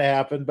what's going to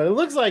happen, but it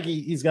looks like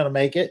he's going to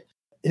make it.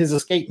 His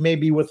escape may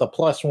be with a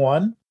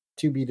 +1,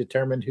 to be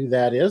determined who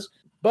that is.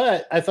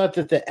 But I thought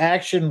that the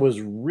action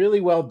was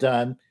really well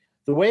done.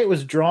 The way it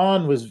was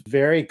drawn was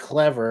very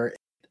clever.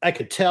 I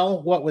could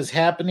tell what was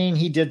happening.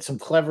 He did some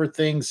clever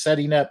things,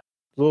 setting up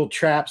little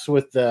traps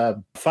with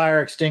the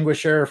fire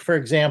extinguisher, for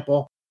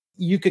example.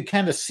 You could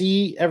kind of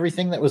see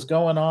everything that was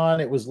going on.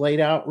 It was laid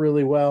out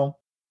really well.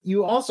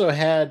 You also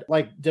had,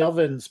 like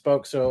Delvin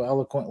spoke so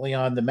eloquently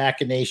on, the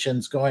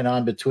machinations going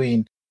on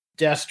between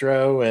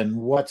Destro and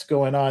what's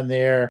going on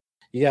there.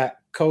 You got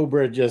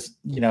Cobra just,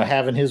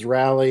 having his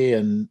rally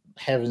and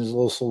having his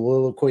little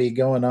soliloquy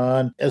going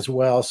on as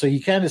well. So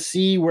you kind of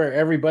see where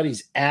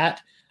everybody's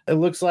at. It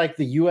looks like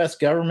the U.S.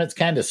 government's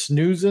kind of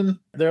snoozing.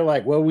 They're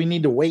like, well, we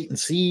need to wait and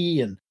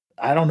see. And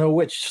I don't know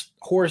which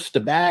horse to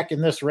back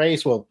in this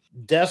race. Well,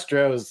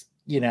 Destro's,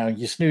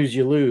 you snooze,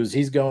 you lose.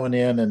 He's going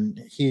in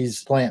and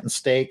he's planting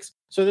stakes.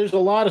 So there's a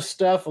lot of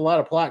stuff, a lot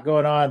of plot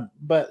going on,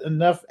 but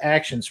enough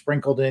action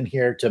sprinkled in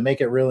here to make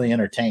it really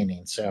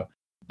entertaining. So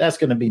that's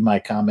going to be my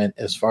comment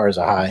as far as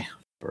a high.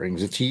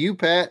 Brings it to you,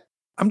 Pat.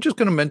 I'm just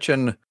going to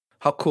mention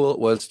how cool it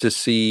was to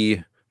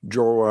see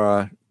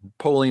Jorah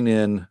pulling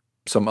in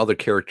some other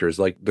characters,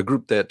 like the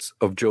group that's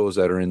of Joes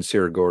that are in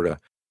Sierra Gorda.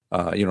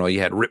 You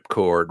had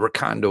Ripcord,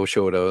 Rakondo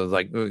showed up. I was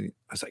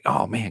like,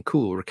 oh man,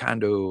 cool.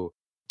 Rakondo,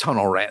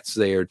 Tunnel Rat's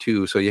there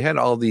too. So you had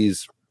all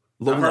these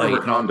low light.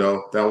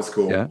 Rakondo. That was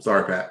cool. Yeah.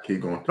 Sorry, Pat.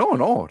 Keep going.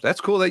 No,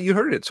 that's cool that you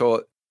heard it.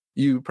 So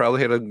you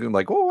probably had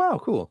oh wow,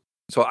 cool.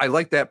 So I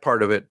like that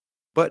part of it.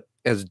 But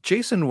as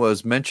Jason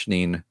was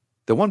mentioning,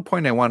 the one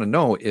point I want to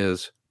know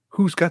is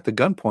who's got the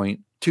gunpoint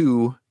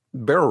to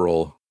Barrel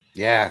Roll?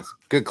 Yeah,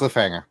 good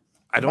cliffhanger.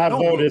 I don't know.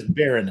 My vote is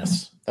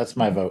Baroness. That's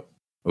my vote.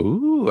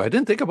 Ooh, I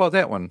didn't think about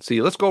that one.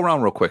 See, let's go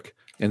around real quick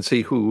and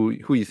see who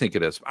you think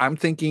it is. I'm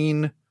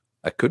thinking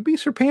it could be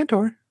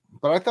Serpentor.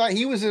 But I thought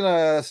he was in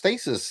a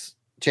stasis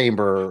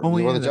chamber. Oh,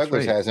 one yeah, of the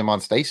jugglers right. has him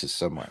on stasis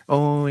somewhere.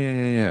 Oh,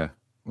 yeah.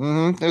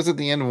 Mm-hmm. That was at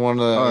the end of one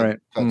of the All right.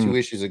 about 2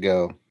 issues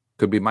ago.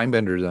 Could be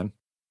Mindbender then.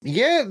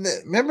 Yeah,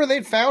 remember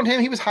they'd found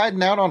him. He was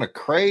hiding out on a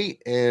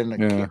crate, and I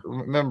can't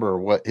remember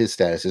what his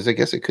status is. I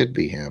guess it could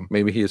be him.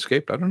 Maybe he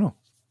escaped. I don't know.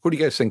 Who do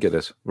you guys think it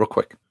is? Real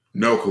quick.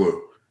 No clue.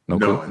 No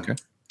clue. Okay.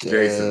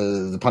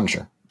 Jason. The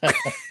Punisher.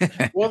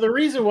 Well, the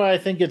reason why I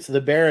think it's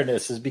the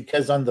Baroness is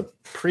because on the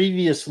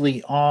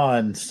previously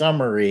on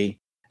summary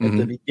at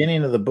the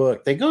beginning of the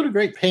book, they go to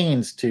great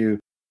pains to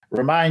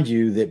remind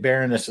you that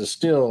Baroness is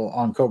still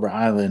on Cobra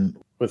Island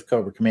with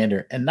Cobra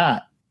Commander and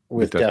not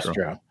with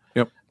Destro.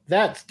 Yep.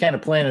 That kind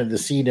of planted the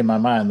seed in my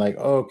mind, like,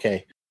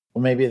 okay,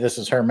 well, maybe this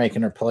is her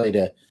making her play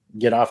to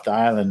get off the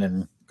island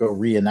and go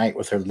reunite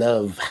with her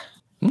love.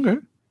 Okay.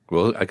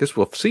 Well, I guess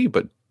we'll see.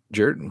 But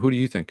Jared, who do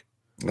you think?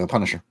 The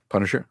Punisher.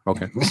 Punisher?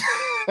 Okay.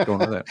 Don't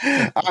know that.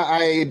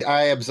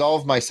 I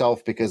absolve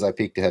myself because I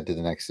peeked ahead to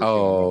the next issue.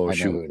 Oh, I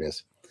know who it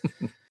is.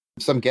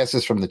 Some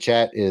guesses from the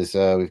chat is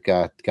we've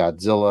got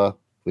Godzilla,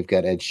 we've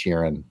got Ed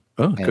Sheeran.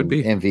 Oh, could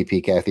be.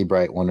 MVP Kathy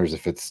Bright. Wonders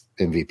if it's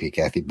MVP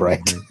Kathy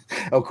Bright.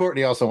 Oh,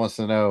 Courtney also wants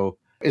to know,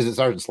 is it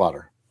Sergeant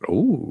Slaughter?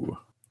 Oh,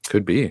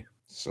 could be.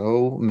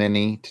 So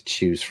many to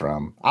choose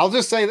from. I'll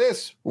just say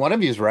this. One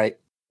of you is right.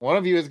 One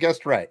of you has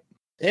guessed right.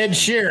 Ed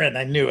Sheeran,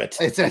 I knew it.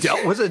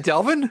 Was it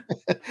Delvin?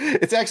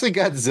 It's actually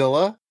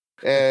Godzilla.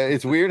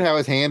 It's weird how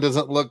his hand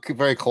doesn't look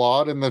very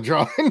clawed in the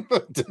drawing.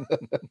 But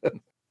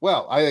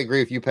well, I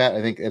agree with you, Pat.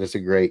 I think it is a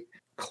great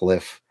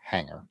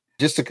cliffhanger.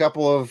 Just a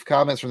couple of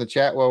comments from the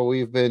chat while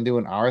we've been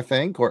doing our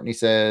thing. Courtney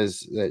says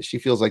that she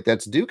feels like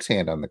that's Duke's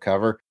hand on the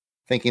cover,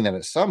 thinking that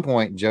at some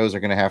point Joes are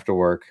going to have to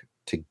work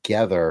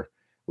together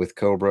with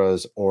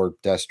Cobras or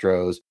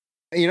Destros.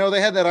 You know, they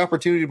had that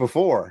opportunity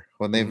before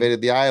when they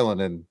invaded the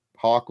island, and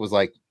Hawk was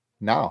like,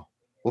 no,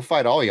 we'll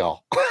fight all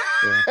y'all.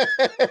 Yeah.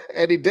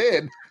 And he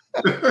did.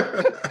 And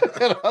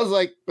I was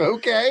like,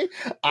 okay.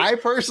 I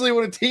personally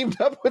would have teamed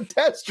up with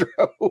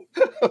Destro.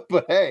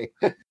 But hey,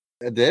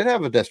 they did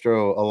have a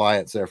Destro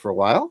alliance there for a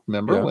while.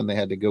 Remember when they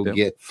had to go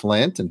get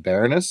Flint and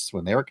Baroness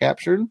when they were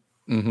captured?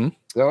 Mm-hmm.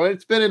 So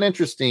it's been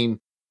an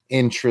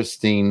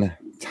interesting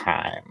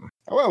time.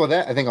 Well, with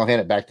that, I think I'll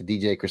hand it back to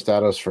DJ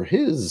Cristados for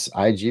his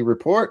IG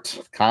report,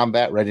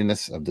 combat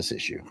readiness of this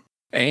issue.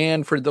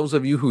 And for those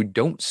of you who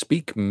don't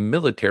speak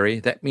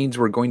military, that means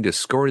we're going to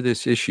score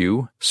this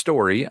issue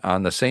story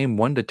on the same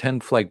 1 to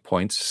 10 flag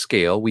points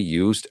scale we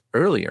used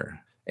earlier.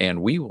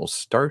 And we will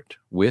start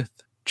with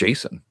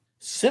Jason.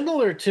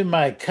 Similar to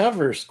my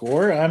cover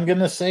score, I'm going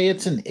to say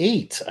it's an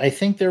 8. I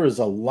think there was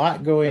a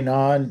lot going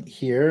on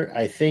here.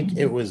 I think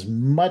it was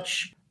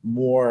much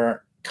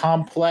more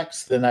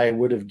complex than I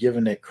would have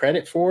given it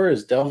credit for,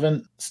 as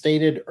Delvin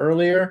stated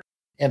earlier,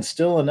 and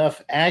still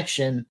enough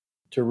action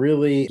to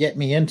really get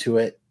me into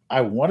it.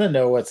 I want to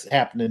know what's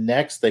happening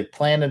next. They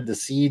planted the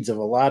seeds of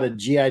a lot of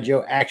G.I.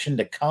 Joe action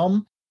to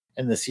come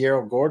in the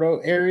Sierra Gordo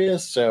area.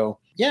 So,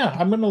 yeah,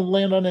 I'm going to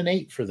land on an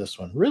 8 for this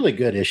one. Really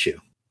good issue.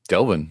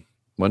 Delvin,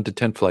 1 to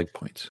 10 flag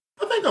points.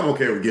 I think I'm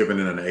okay with giving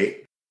it an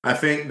 8. I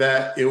think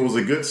that it was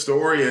a good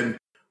story. And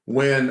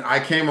when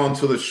I came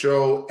onto the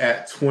show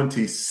at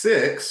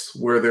 26,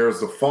 where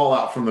there's the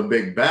fallout from the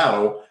big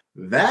battle,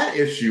 that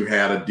issue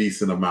had a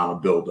decent amount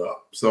of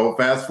buildup. So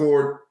fast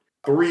forward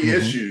 3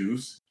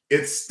 issues,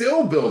 it's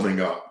still building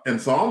up. And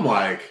so I'm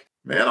like,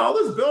 man, all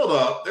this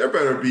buildup, there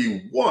better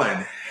be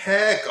one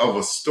heck of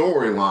a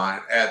storyline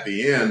at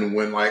the end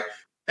when, like,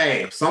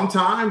 hey,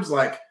 sometimes,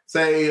 like,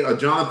 say a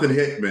Jonathan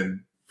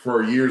Hickman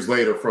for years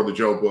later for the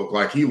Joe book,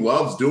 like, he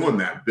loves doing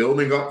that,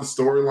 building up the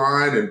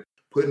storyline and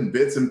putting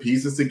bits and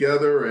pieces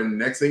together. And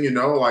next thing you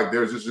know, like,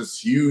 there's just this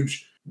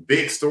huge,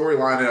 big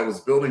storyline that was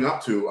building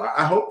up to.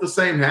 I hope the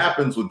same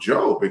happens with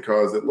Joe,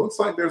 because it looks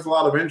like there's a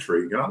lot of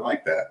intrigue, and I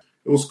like that.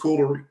 It was cool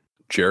to read.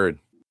 Jared.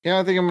 Yeah,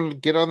 I think I'm going to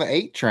get on the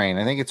 8 train.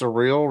 I think it's a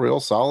real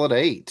solid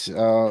 8.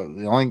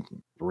 The only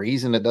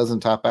reason it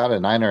doesn't top out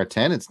at 9 or a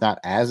 10, it's not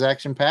as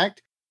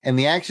action-packed. And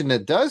the action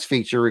that does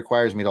feature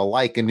requires me to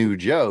like a new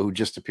Joe who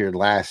just appeared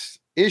last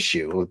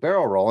issue with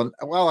Barrel Roll. And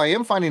while I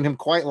am finding him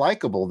quite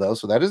likable, though,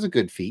 so that is a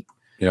good feat.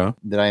 Yeah.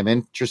 That I'm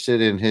interested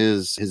in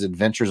his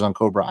adventures on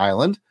Cobra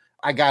Island.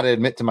 I got to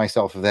admit to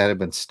myself, if that had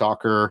been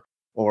Stalker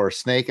or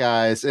Snake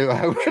Eyes,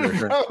 I would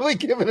have probably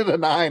given it a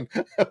 9.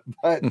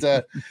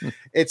 But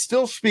it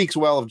still speaks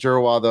well of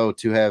Jerwa, though,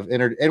 to have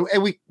entered. And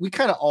we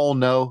kind of all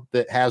know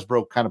that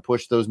Hasbro kind of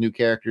pushed those new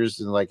characters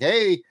and like,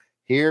 hey,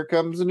 here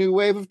comes a new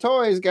wave of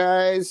toys,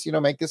 guys. You know,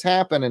 make this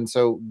happen. And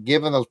so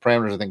given those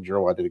parameters, I think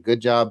Jerwa did a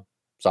good job.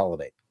 Solid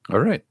 8. All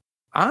right.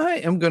 I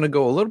am going to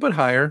go a little bit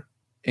higher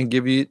and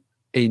give you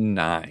a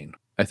 9.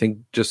 I think,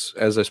 just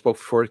as I spoke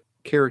before,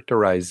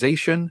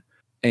 characterization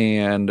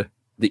and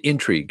the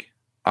intrigue.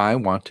 I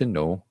want to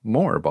know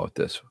more about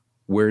this.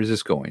 Where is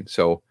this going?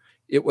 So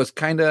it was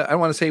kind of, I don't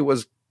want to say it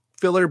was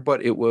filler,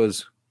 but it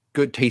was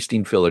good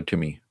tasting filler to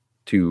me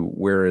to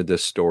where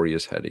this story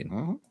is heading.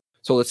 Mm-hmm.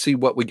 So let's see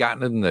what we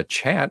got in the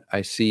chat.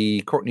 I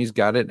see Courtney's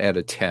got it at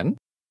a 10.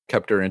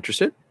 Kept her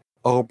interested.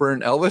 Auburn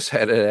Elvis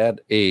had it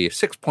at a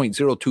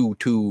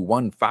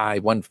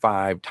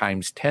 6.0221515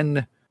 times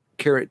 10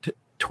 carat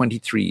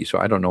 23. So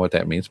I don't know what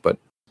that means, but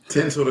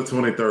 10 to the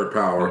 23rd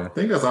power. Yeah. I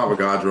think that's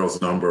Avogadro's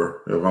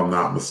number, if I'm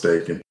not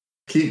mistaken.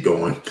 Keep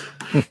going.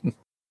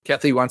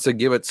 Kathy wants to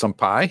give it some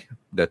pie.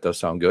 That does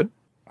sound good.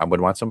 I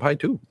would want some pie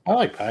too. I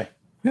like pie.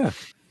 Yeah.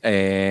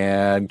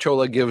 And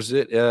Chola gives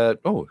it,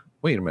 oh,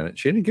 wait a minute.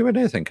 She didn't give it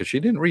anything because she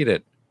didn't read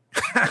it.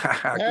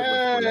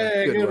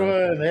 Good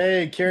one.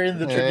 Hey, carrying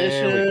the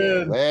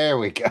tradition. There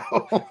we go.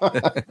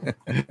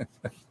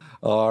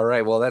 All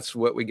right. Well, that's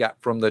what we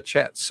got from the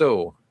chat.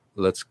 So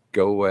let's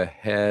go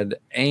ahead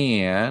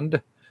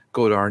and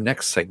go to our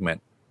next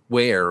segment,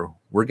 where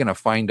we're going to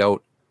find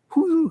out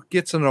who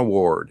gets an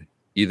award.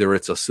 Either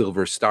it's a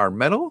Silver Star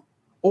Medal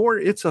or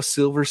it's a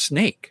Silver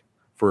Snake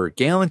for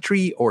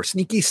gallantry or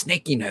sneaky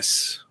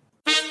snakiness.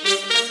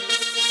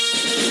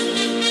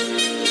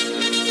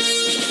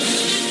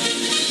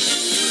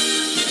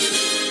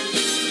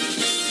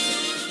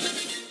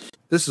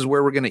 This is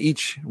where we're going to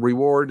each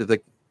reward the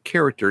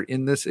character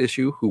in this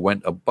issue who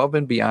went above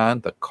and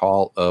beyond the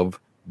call of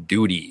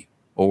duty,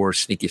 or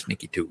sneaky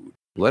dude.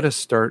 Let us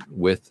start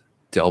with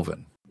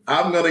Delvin.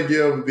 I'm going to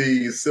give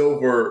the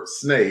Silver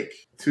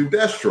Snake to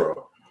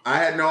Destro. I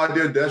had no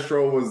idea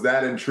Destro was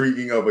that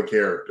intriguing of a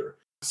character.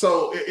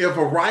 So if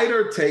a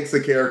writer takes a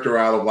character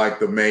out of like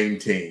the main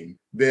team,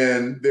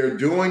 then they're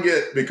doing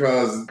it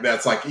because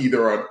that's like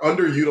either an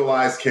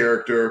underutilized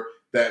character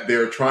that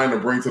they're trying to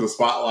bring to the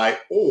spotlight,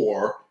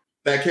 or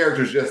that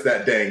character is just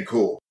that dang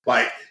cool.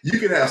 Like, you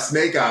could have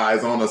Snake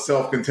Eyes on a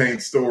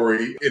self-contained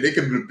story, and it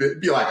could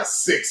be like a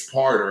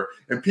 6-parter,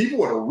 and people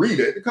would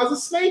read it because of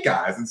Snake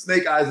Eyes, and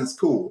Snake Eyes is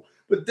cool.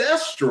 But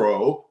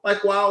Destro,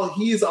 like, while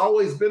he's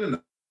always been in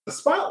the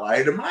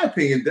spotlight, in my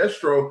opinion,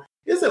 Destro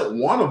isn't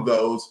one of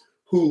those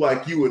who,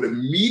 like, you would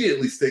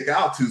immediately stick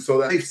out to,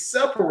 so that they've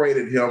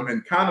separated him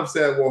and kind of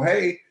said, well,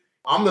 hey,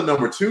 I'm the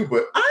number 2,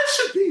 but I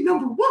should be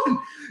number 1.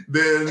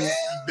 Then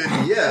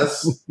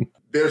yes,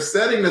 they're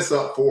setting this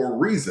up for a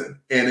reason,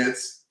 and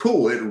it's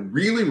cool. It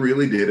really,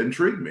 really did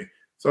intrigue me.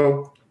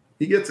 So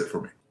he gets it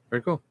for me.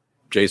 Very cool.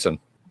 Jason.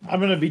 I'm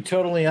going to be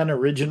totally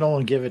unoriginal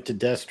and give it to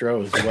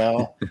Destro as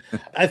well.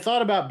 I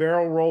thought about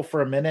Barrel Roll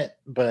for a minute,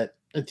 but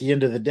at the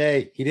end of the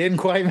day, he didn't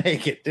quite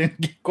make it.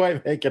 Didn't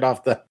quite make it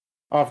off the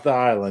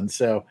island.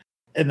 So,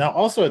 and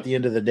also at the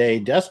end of the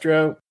day,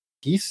 Destro,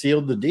 he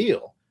sealed the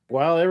deal.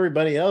 While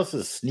everybody else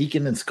is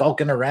sneaking and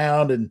skulking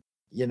around and,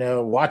 you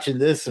know, watching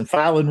this and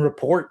filing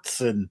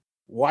reports and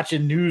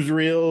watching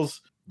newsreels,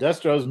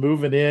 Destro's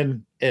moving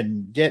in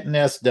and getting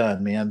this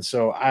done, man.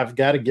 So I've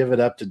got to give it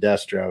up to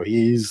Destro.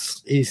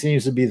 He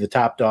seems to be the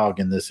top dog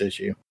in this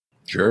issue.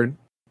 Sure.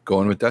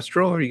 Going with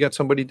Destro, or you got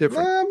somebody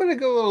different? I'm going to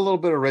go a little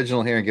bit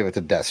original here and give it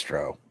to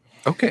Destro.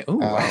 Okay. Oh,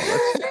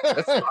 wow.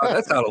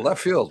 That's out of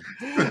left field.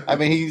 I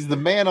mean, he's the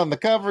man on the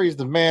cover. He's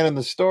the man in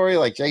the story.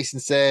 Like Jason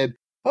said,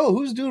 oh,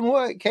 who's doing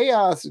what?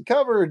 Chaos,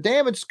 cover,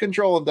 damage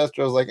control. And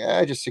Destro's like,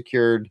 I just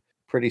secured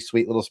pretty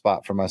sweet little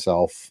spot for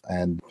myself,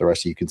 and the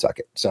rest of you can suck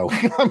it. So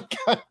I'm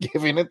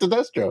giving it to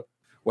Destro.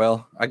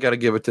 Well, I got to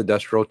give it to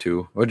Destro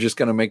too. We're just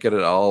going to make it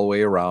an all the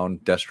way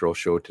around Destro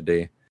show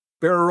today.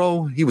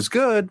 Barrow, he was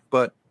good,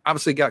 but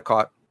obviously got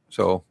caught,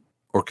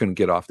 or couldn't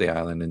get off the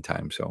island in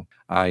time. So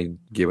I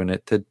giving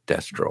it to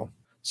Destro.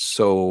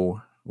 So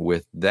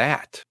with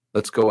that,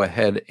 let's go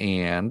ahead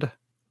and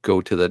go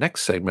to the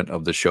next segment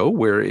of the show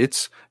where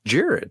it's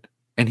Jared,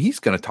 and he's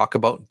going to talk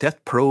about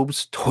Death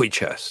Probe's toy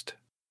chest.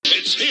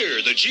 It's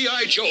here, the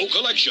G.I. Joe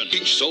collection,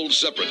 each sold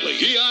separately.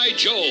 G.I.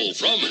 Joe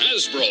from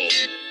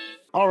Hasbro.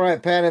 All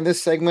right, Pat, in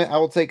this segment, I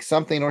will take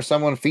something or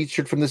someone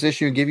featured from this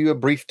issue and give you a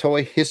brief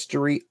toy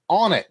history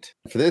on it.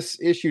 For this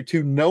issue,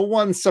 to no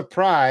one's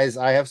surprise,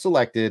 I have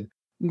selected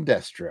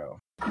Destro.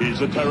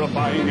 He's a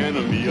terrifying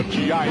enemy of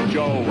G.I.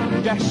 Joe.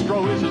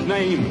 Destro is his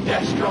name.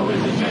 Destro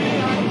is his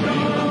name.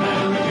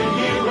 American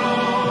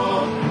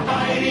hero.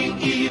 Fighting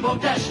evil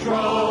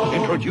Destro.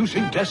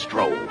 Introducing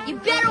Destro. You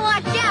better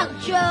watch out,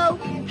 Joe.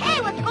 Hey,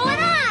 what's going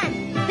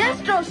on?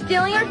 Destro's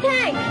stealing our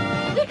tank.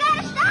 We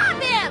gotta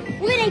stop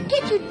him. We're gonna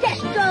get you,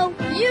 Destro.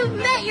 You've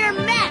met your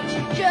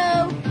match,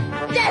 Joe.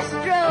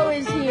 Destro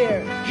is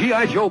here.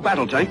 G.I. Joe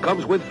Battle Tank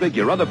comes with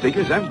figure, other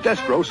figures, and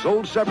Destro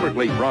sold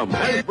separately from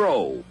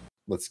Hasbro.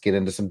 Let's get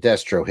into some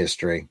Destro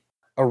history.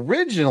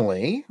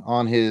 Originally,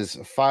 on his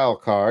file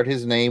card,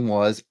 his name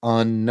was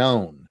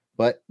Unknown,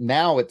 but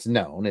now it's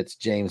known. It's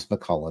James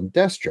McCullen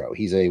Destro.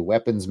 He's a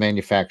weapons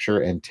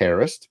manufacturer and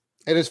terrorist.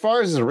 And as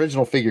far as his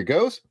original figure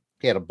goes,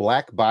 he had a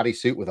black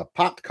bodysuit with a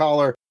popped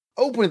collar,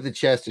 open at the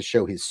chest to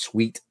show his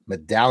sweet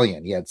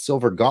medallion. He had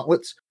silver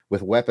gauntlets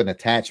with weapon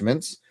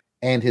attachments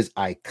and his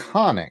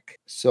iconic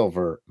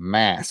silver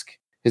mask.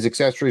 His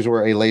accessories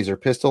were a laser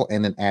pistol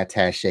and an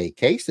attaché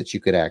case that you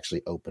could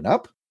actually open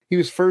up. He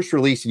was first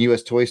released in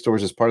U.S. toy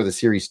stores as part of the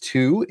Series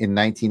 2 in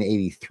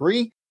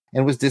 1983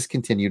 and was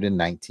discontinued in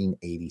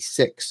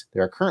 1986.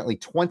 There are currently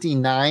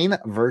 29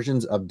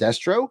 versions of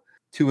Destro,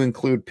 to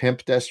include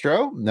Pimp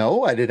Destro.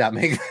 No, I did not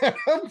make that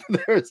up.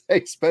 There's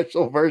a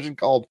special version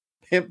called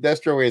Pimp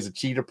Destro where he has a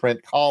cheetah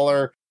print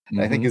collar.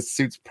 I think his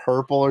suit's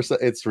purple or so.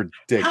 It's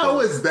ridiculous. How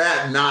is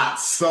that not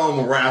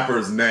some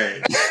rapper's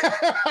name?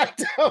 I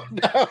don't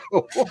know.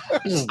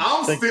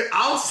 I'm taking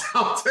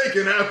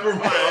that for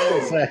my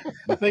own.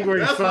 I think we're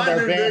That's found my our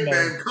new band name.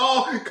 nickname.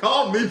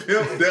 Call me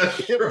Pimp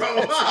Destro.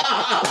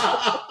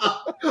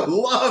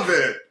 Love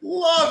it.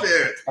 Love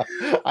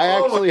it. I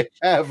actually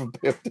have a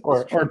Pimp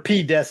Or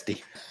P.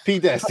 Desty. P.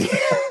 Desty.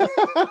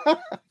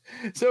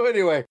 So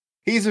anyway,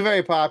 he's a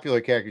very popular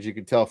character, as you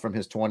can tell from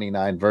his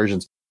 29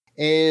 versions.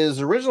 His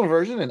original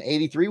version in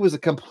 83 was a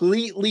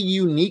completely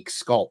unique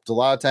sculpt. A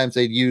lot of times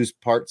they'd use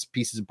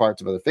pieces and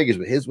parts of other figures,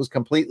 but his was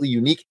completely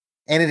unique,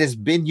 and it has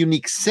been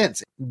unique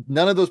since.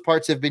 None of those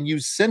parts have been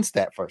used since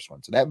that first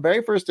one. So that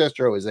very first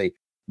Destro is a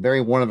very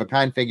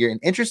one-of-a-kind figure, and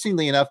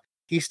interestingly enough,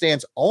 he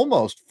stands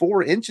almost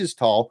 4 inches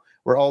tall,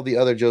 where all the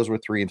other Joes were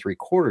 3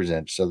 3/4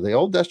 inch. So the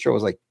old Destro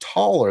was like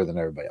taller than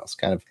everybody else.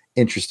 Kind of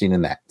interesting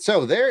in that.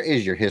 So there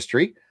is your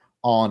history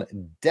on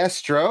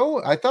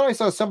Destro. I thought I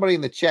saw somebody in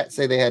the chat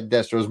say they had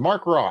Destros.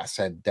 Mark Ross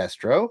had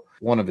Destro,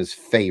 one of his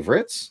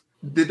favorites.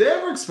 Did they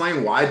ever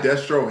explain why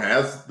Destro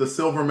has the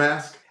silver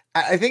mask?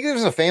 I think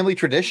there's a family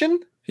tradition.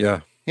 Yeah.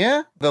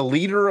 Yeah. The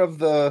leader of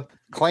the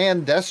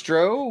clan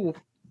Destro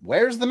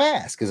wears the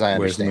mask, as I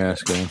understand.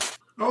 Where's the mask?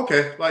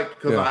 Okay,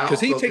 Because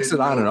he takes it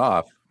on and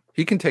off.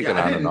 He can take it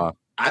on and off.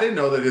 I didn't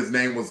know that his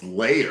name was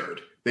Layered.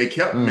 They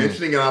kept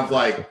mentioning it. I was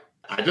like,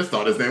 I just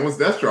thought his name was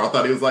Destro. I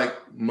thought he was like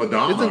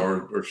Madonna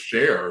or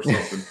Cher or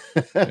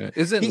something.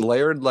 Isn't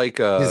Laird like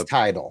his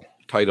title?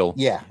 Title.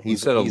 Yeah.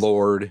 Instead of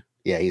Lord.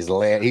 Yeah, he's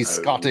Laird. He's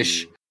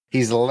Scottish.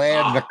 He's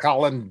Laird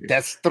McCollum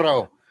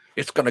Destro.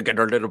 It's going to get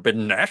a little bit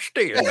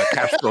nasty in the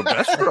Castro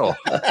Destro.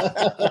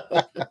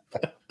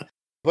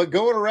 But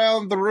going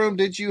around the room,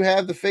 did you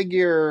have the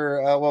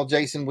figure? Well,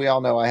 Jason, we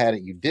all know I had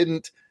it. You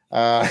didn't.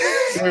 I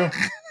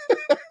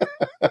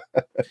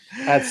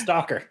had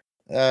Stalker.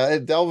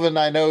 Delvin,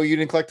 I know you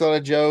didn't collect a lot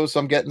of Joe, so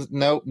I'm getting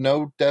no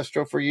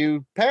Destro for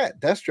you. Pat,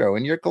 Destro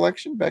in your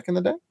collection back in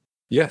the day?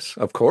 Yes,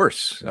 of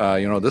course.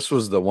 This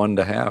was the one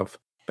to have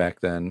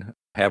back then.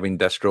 Having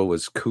Destro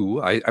was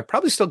cool. I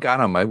probably still got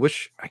him. I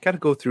wish I got to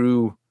go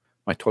through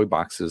my toy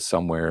boxes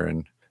somewhere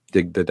and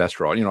dig the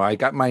Destro. I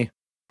got my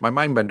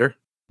Mindbender.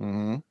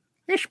 Mm-hmm.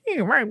 It's me,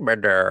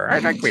 Mindbender. I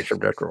like me some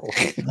Destro.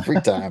 Every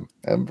time.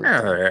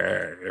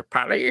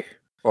 Polly.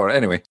 Or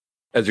anyway,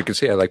 as you can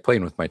see, I like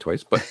playing with my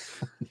toys. But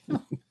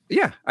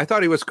yeah, I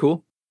thought he was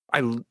cool.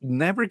 I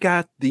never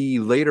got the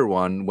later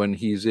one when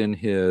he's in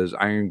his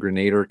Iron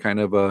Grenader kind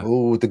of a...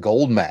 Oh, the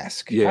gold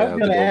mask. Yeah, I was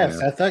going to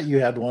ask. I thought you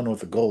had one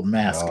with a gold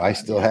mask. Oh, I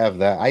still have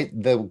that.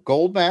 The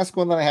gold mask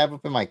one that I have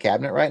up in my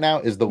cabinet right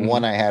now is the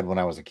one I had when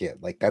I was a kid.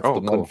 Like that's the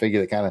one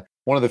figure that kind of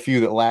one of the few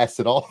that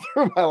lasted all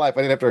through my life.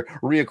 I didn't have to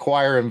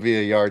reacquire him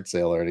via yard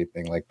sale or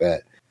anything like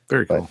that.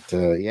 Very cool.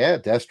 But yeah,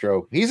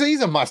 Destro.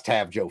 He's a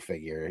must-have Joe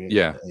figure.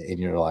 In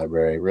your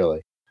library,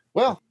 really.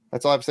 Well,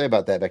 that's all I have to say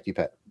about that. Back to you,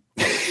 Pat.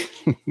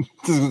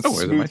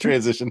 Smooth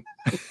transition.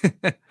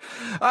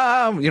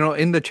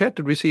 In the chat,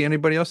 did we see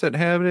anybody else that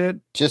had it?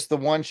 Just the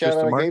one shout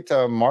out I gave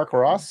to Mark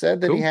Ross said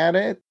that he had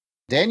it.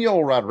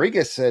 Daniel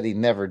Rodriguez said he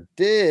never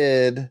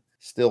did,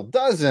 still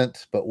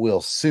doesn't, but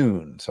will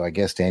soon. So I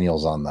guess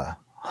Daniel's on the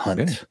hunt.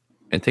 Okay.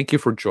 And thank you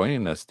for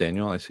joining us,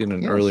 Daniel. I seen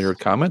an earlier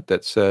comment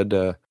that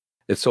said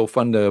it's so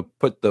fun to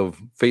put the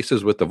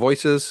faces with the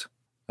voices.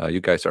 You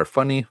guys are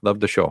funny.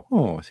 Love the show.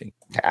 Oh, I think.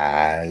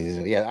 I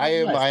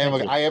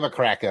am a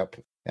crack up.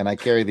 And I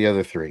carry the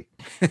other three.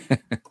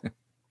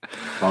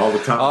 All the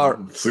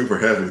time. Super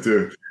heavy,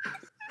 too.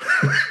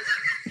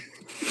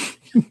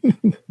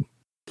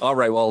 All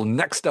right. Well,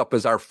 next up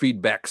is our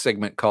feedback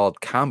segment called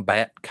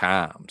Combat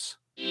Comms.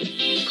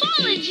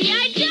 Call it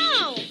G.I.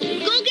 Joe.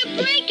 Go get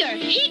Breaker.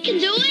 He can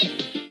do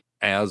it.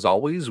 As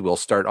always, we'll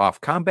start off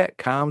Combat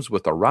Comms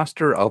with a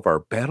roster of our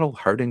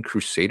battle-hardened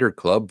Crusader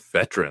Club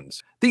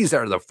veterans. These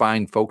are the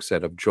fine folks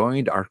that have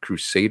joined our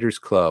Crusaders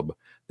Club.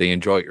 They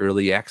enjoy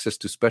early access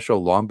to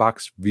special long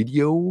box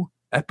video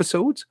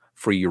episodes,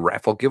 free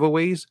raffle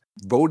giveaways,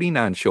 voting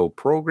on show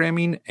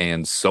programming,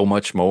 and so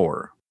much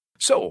more.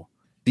 So,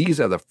 these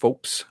are the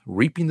folks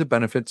reaping the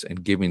benefits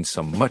and giving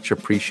some much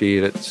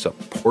appreciated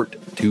support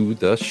to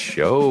the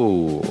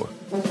show.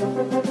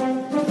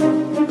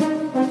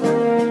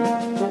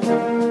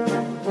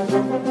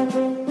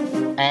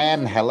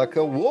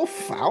 Angelica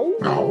Wolf.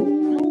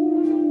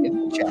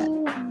 In the chat.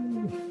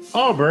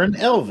 Auburn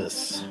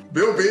Elvis.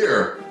 Bill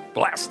Beer.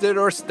 Blast it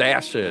or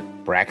stash it.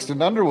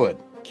 Braxton Underwood.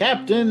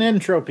 Captain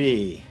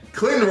Entropy.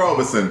 Clinton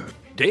Robeson.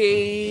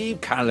 Dave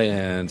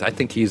Collins. I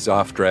think he's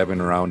off driving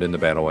around in the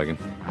battle wagon.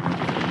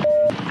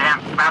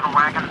 Damn battle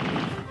wagon.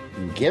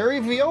 Gary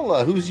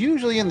Viola, who's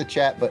usually in the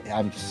chat, but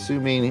I'm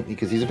assuming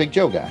because he's a big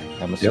Joe guy,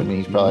 I'm assuming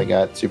he's probably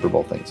got Super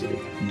Bowl things to do.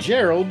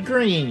 Gerald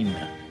Green.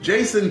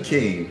 Jason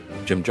King.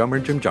 Jim Drummer,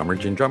 and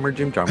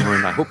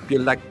I hope you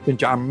like the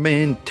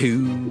jamming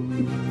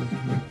too.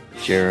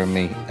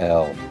 Jeremy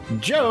L.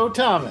 Joe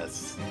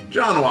Thomas.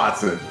 John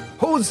Watson.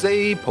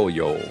 Jose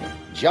Pollo.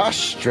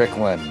 Josh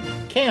Strickland.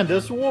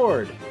 Candace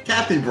Ward.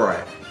 Kathy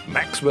Bright.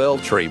 Maxwell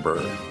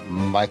Traber.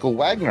 Michael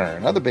Wagner,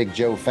 another big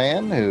Joe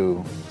fan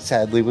who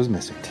sadly was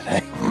missing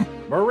today.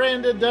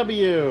 Miranda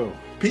W.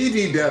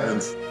 P.D.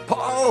 Devins.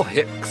 Paul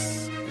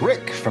Hicks.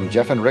 Rick from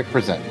Jeff and Rick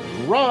Present.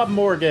 Rob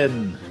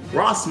Morgan.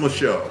 Ross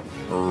Michaud.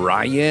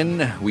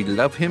 Ryan, we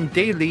love him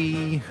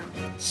daily.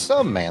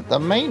 Samantha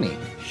Maney.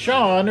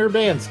 Sean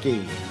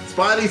Urbanski.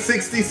 Spotty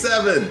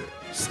 67.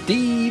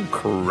 Steve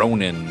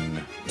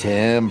Cronin.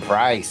 Tim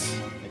Price.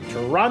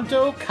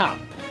 Toronto Cop.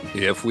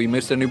 If we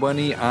missed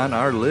anybody on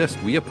our list,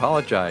 we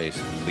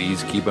apologize.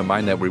 Please keep in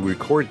mind that we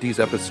record these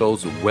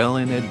episodes well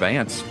in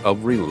advance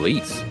of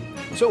release.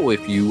 So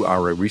if you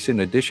are a recent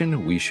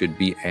addition, we should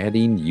be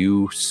adding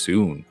you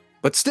soon.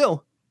 But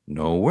still,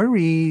 no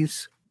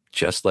worries.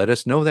 Just let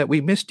us know that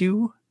we missed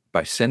you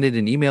by sending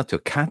an email to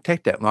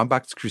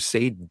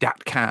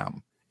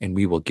contact@longboxcrusade.com and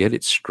we will get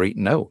it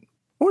straightened out.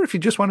 Or if you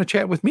just want to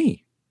chat with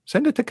me,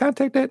 send it to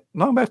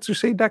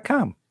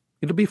contact@longboxcrusade.com.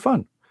 It'll be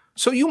fun.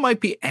 So you might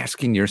be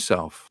asking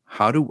yourself,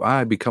 how do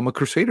I become a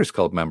Crusaders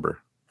Club member?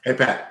 Hey,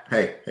 Pat.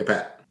 Hey,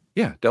 Pat.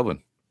 Yeah,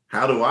 Delvin.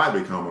 How do I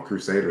become a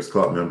Crusaders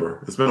Club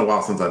member? It's been a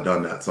while since I've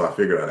done that, so I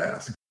figured I'd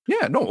ask.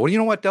 Yeah, no, well, you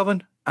know what,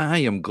 Delvin? I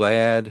am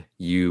glad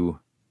you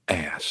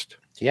asked.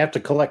 You have to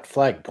collect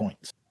flag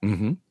points.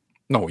 Mm-hmm.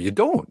 No, you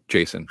don't,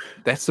 Jason.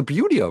 That's the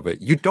beauty of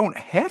it. You don't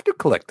have to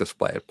collect the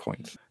flag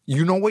points.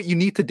 You know what you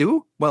need to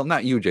do? Well,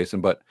 not you, Jason,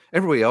 but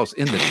everybody else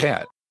in the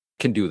chat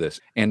can do this.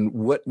 And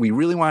what we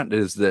really want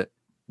is the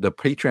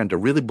Patreon to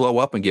really blow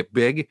up and get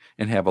big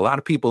and have a lot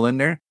of people in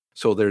there.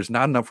 So there's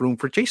not enough room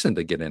for Jason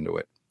to get into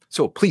it.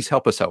 So please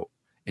help us out.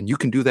 And you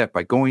can do that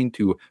by going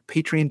to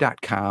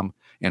patreon.com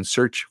and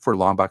search for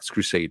Longbox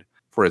Crusade.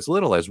 For as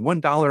little as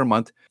 $1 a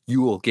month,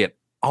 you will get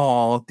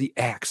all the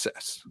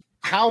access.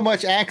 How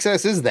much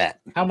access is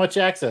that? How much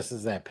access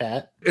is that,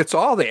 Pat? It's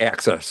all the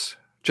access,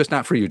 just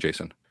not for you,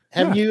 Jason.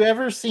 Have you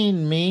ever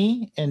seen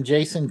me and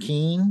Jason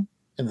Keene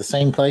in the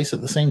same place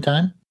at the same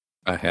time?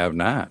 I have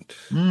not.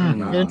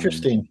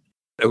 Interesting.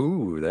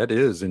 Oh, that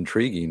is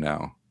intriguing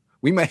now.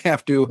 We may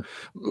have to,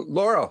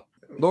 Laurel.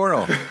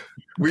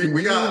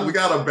 we got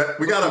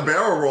a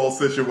barrel roll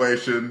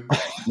situation.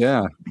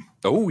 Yeah.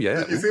 Oh,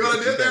 yeah. You see what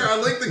I did there? I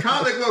linked the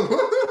comic book.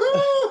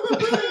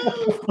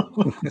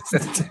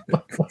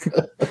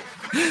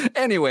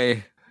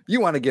 Anyway,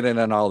 you want to get in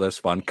on all this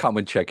fun, come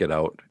and check it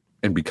out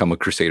and become a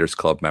Crusaders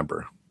Club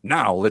member.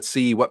 Now, let's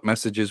see what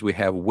messages we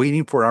have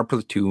waiting for our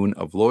platoon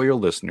of loyal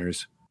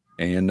listeners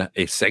in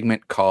a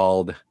segment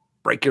called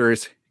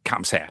Breakers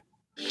ComSat.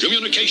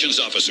 Communications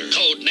officer,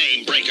 code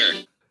name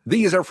Breaker.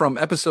 These are from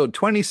episode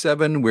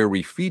 27, where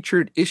we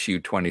featured issue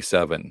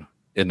 27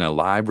 in a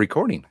live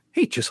recording.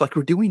 Hey, just like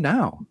we're doing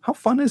now. How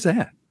fun is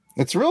that?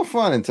 It's real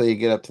fun until you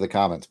get up to the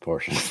comments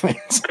portion of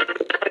things.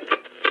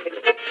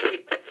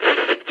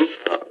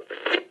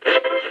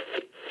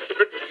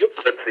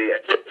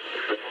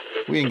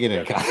 We didn't get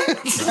any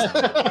comments.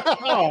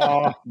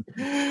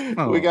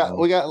 We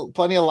got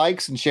plenty of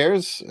likes and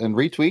shares and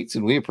retweets,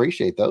 and we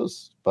appreciate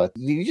those. But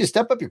you just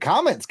step up your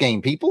comments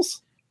game,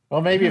 peoples.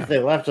 Well, maybe if they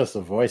left us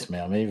a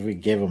voicemail, maybe we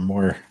gave them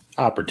more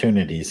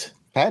opportunities.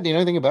 Pat, do you know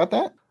anything about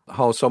that?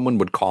 How someone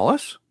would call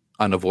us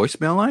on a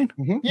voicemail line?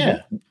 Mm-hmm.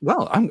 Yeah.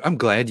 Well, I'm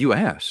glad you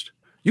asked.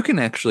 You can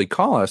actually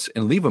call us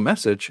and leave a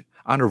message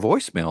on our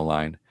voicemail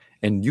line.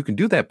 And you can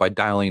do that by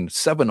dialing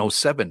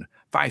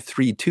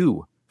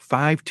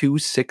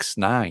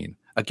 707-532-5269.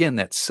 Again,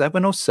 that's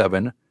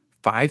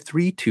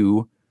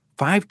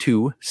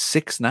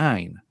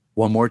 707-532-5269.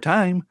 One more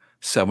time,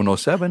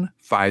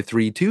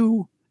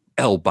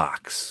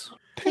 707-532-LBOX.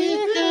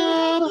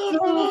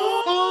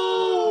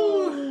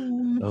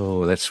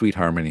 Oh, that's sweet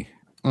harmony.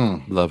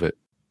 Love it.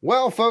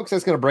 Well, folks,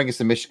 that's going to bring us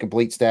to mission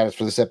complete status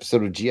for this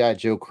episode of G.I.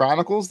 Joe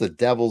Chronicles, The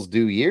Devil's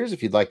Due Years.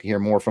 If you'd like to hear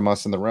more from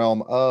us in the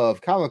realm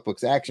of comic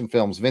books, action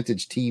films,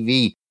 vintage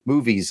TV,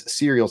 movies,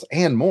 serials,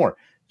 and more,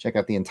 check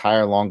out the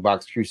entire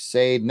Longbox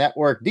Crusade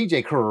network.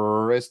 DJ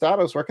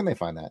Christados, where can they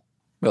find that?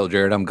 Well,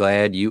 Jared, I'm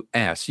glad you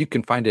asked. You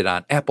can find it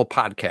on Apple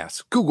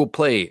Podcasts, Google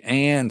Play,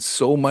 and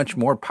so much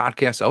more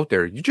podcasts out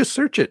there. You just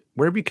search it.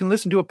 Wherever you can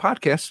listen to a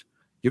podcast,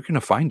 you're going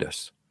to find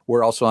us.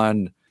 We're also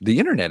on the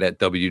internet at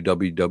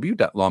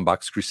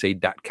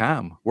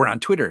www.longboxcrusade.com. We're on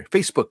Twitter,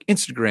 Facebook,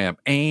 Instagram,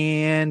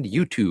 and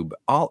YouTube,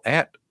 all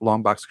at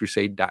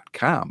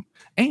longboxcrusade.com.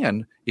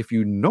 And if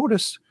you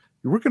notice,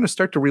 we're going to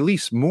start to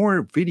release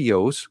more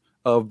videos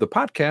of the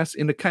podcast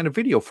in a kind of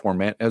video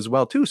format as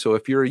well, too. So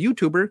if you're a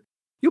YouTuber,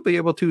 you'll be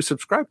able to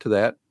subscribe to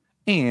that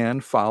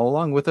and follow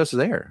along with us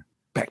there.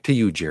 Back to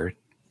you, Jared.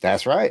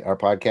 That's right. Our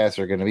podcasts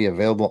are going to be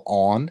available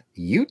on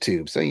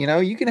YouTube. So,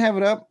 you can have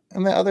it up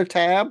in the other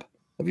tab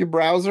of your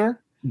browser,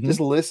 just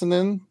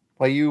listening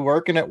while you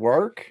working at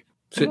work.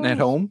 Sitting at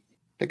home.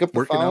 Pick up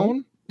the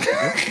phone.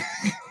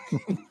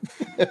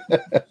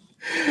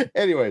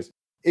 Anyways,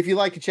 if you'd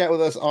like to chat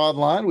with us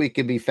online, we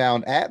can be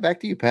found at, back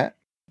to you, Pat.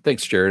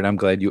 Thanks, Jared. I'm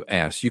glad you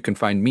asked. You can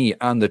find me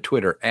on the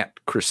Twitter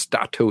at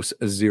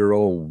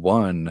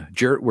Christatos01.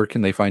 Jared, where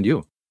can they find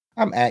you?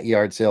 I'm at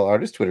Yard Sale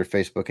Artist, Twitter,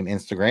 Facebook, and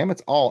Instagram.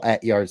 It's all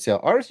at Yard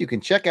Sale Artist. You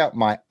can check out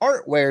my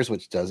artwares,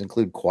 which does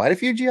include quite a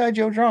few G.I.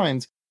 Joe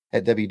drawings,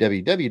 at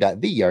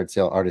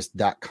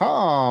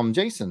www.theyardsaleartist.com.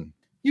 Jason.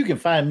 You can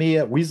find me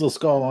at Weasel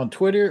Skull on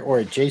Twitter or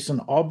at Jason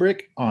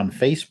Albrick on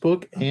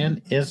Facebook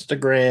and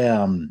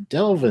Instagram.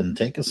 Delvin,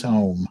 take us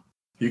home.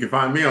 You can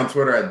find me on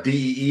Twitter at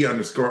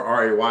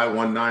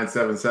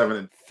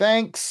DEE_RAY1977.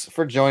 Thanks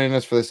for joining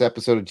us for this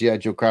episode of G.I.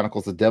 Joe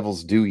Chronicles, The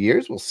Devil's Due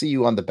Years. We'll see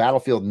you on the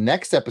battlefield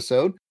next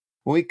episode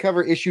when we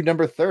cover issue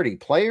number 30,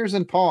 Players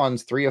and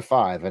Pawns 3 of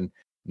 5. And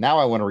now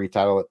I want to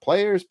retitle it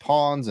Players,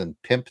 Pawns, and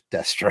Pimp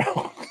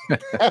Destro.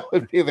 That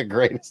would be the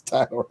greatest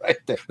title right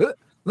there.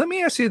 Let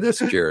me ask you this,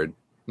 Jared.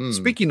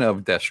 Speaking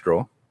of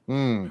Destro,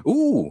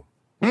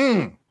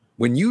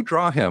 when you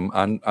draw him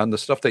on the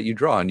stuff that you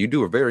draw, and you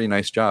do a very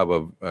nice job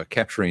of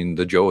capturing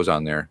the Joes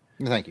on there.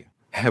 Thank you.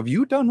 Have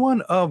you done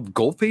one of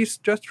Goldface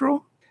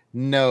Destro?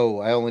 No,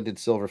 I only did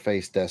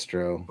Silverface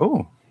Destro.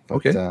 Oh,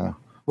 okay.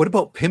 What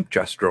about Pimp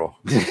Destro?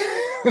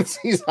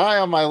 He's high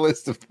on my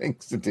list of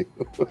things to do.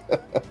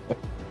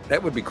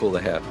 That would be cool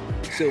to have.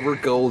 Silver,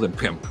 gold, and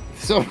pimp.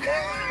 So,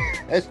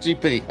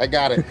 SGP, I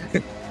got it.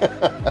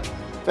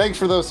 Thanks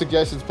for those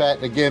suggestions, Pat.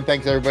 And again,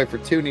 thanks everybody for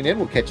tuning in.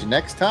 We'll catch you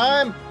next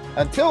time.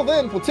 Until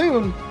then,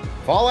 platoon,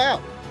 fall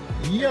out.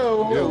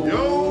 Yo.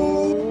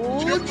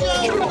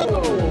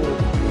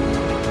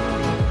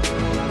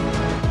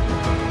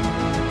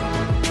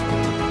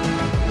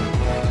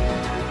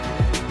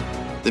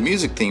 The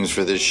music themes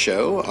for this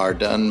show are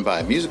done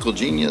by musical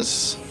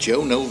genius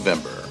Joe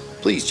November.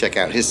 Please check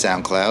out his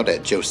SoundCloud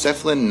at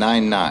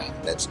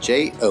Joseflin99. That's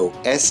Joseflin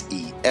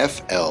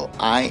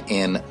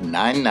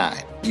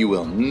 99. You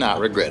will not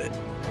regret it.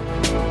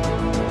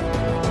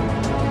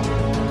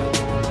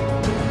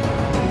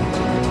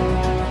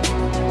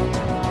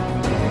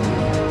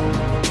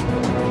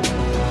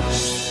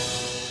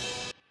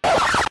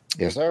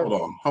 Yes, sir.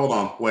 Hold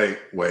on. Wait.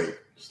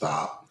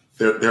 Stop.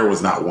 There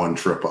was not one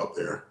trip up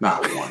there.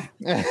 Not one.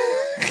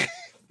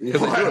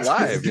 Because they do it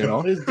live, you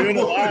know. He's doing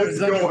it live. What is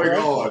going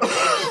on?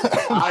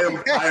 I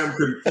am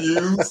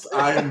confused.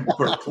 I am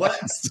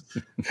perplexed.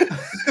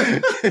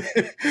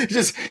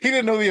 Just he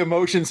didn't know the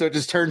emotion, so it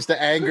just turns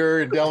to anger,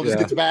 and Del just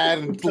gets mad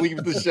and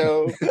leaves the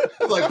show.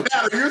 Like,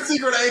 Pat, are you a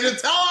secret agent?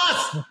 Tell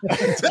us!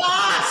 Tell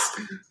us!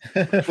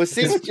 But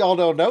see, what y'all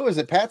don't know is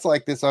that Pat's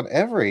like this on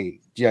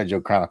every G.I. Joe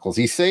Chronicles.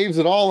 He saves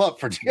it all up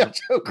for G.I.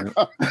 Joe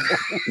Chronicles.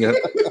 Yep.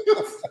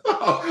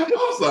 I'm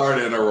sorry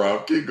to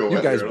interrupt. Keep going.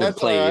 You guys here. been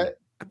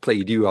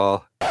played you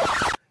all.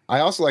 I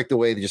also like the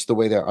way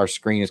that our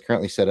screen is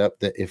currently set up.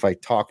 That if I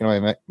talk in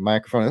my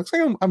microphone, it looks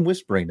like I'm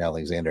whispering to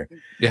Alexander.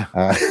 Yeah,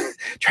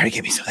 try to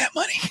get me some of that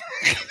money.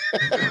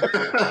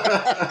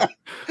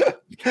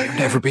 You'll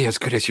never be as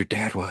good as your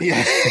dad was.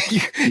 Yeah,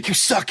 you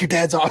suck. Your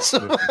dad's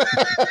awesome.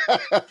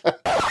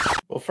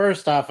 Well,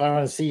 first off, I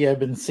want to see. I've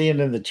been seeing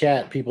in the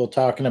chat people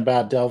talking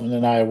about Delvin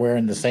and I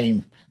wearing the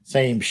same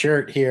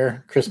shirt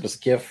here. Christmas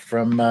gift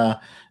from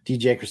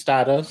DJ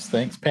Cristados.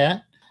 Thanks,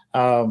 Pat.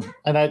 And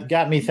it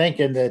got me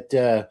thinking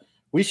that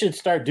we should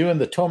start doing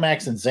the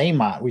Tomax and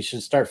Zaymont. We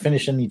should start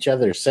finishing each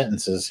other's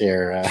sentences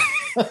here.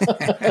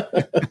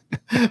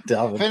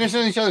 Delvin.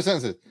 Finishing each other's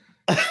sentences.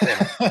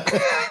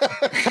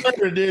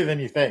 Harder to do than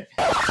you think.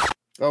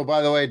 Oh,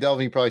 by the way,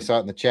 Delvin, you probably saw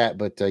it in the chat,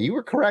 but you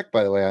were correct,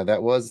 by the way.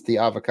 That was the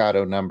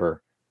avocado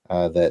number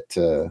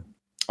that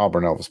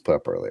Auburn Elvis put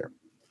up earlier.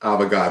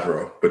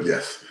 Avogadro, but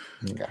yes.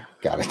 Yeah,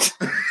 got it.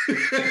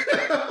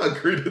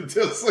 Agree to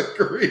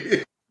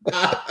disagree.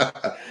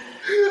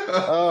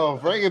 Oh,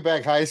 bringing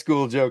back high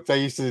school jokes.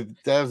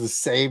 That was the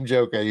same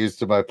joke I used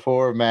to my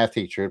poor math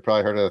teacher. I'd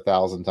probably heard it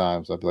 1,000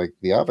 times. I'd be like,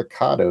 the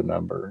avocado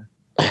number.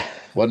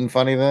 Wasn't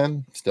funny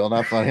then. Still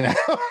not funny now,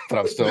 but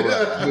I'm still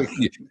right.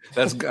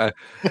 That's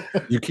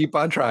you keep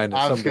on trying.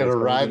 I'm just gonna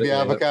ride the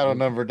avocado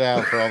number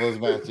down for all those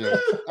math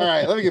jokes. All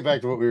right, let me get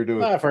back to what we were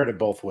doing. I've heard it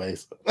both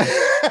ways.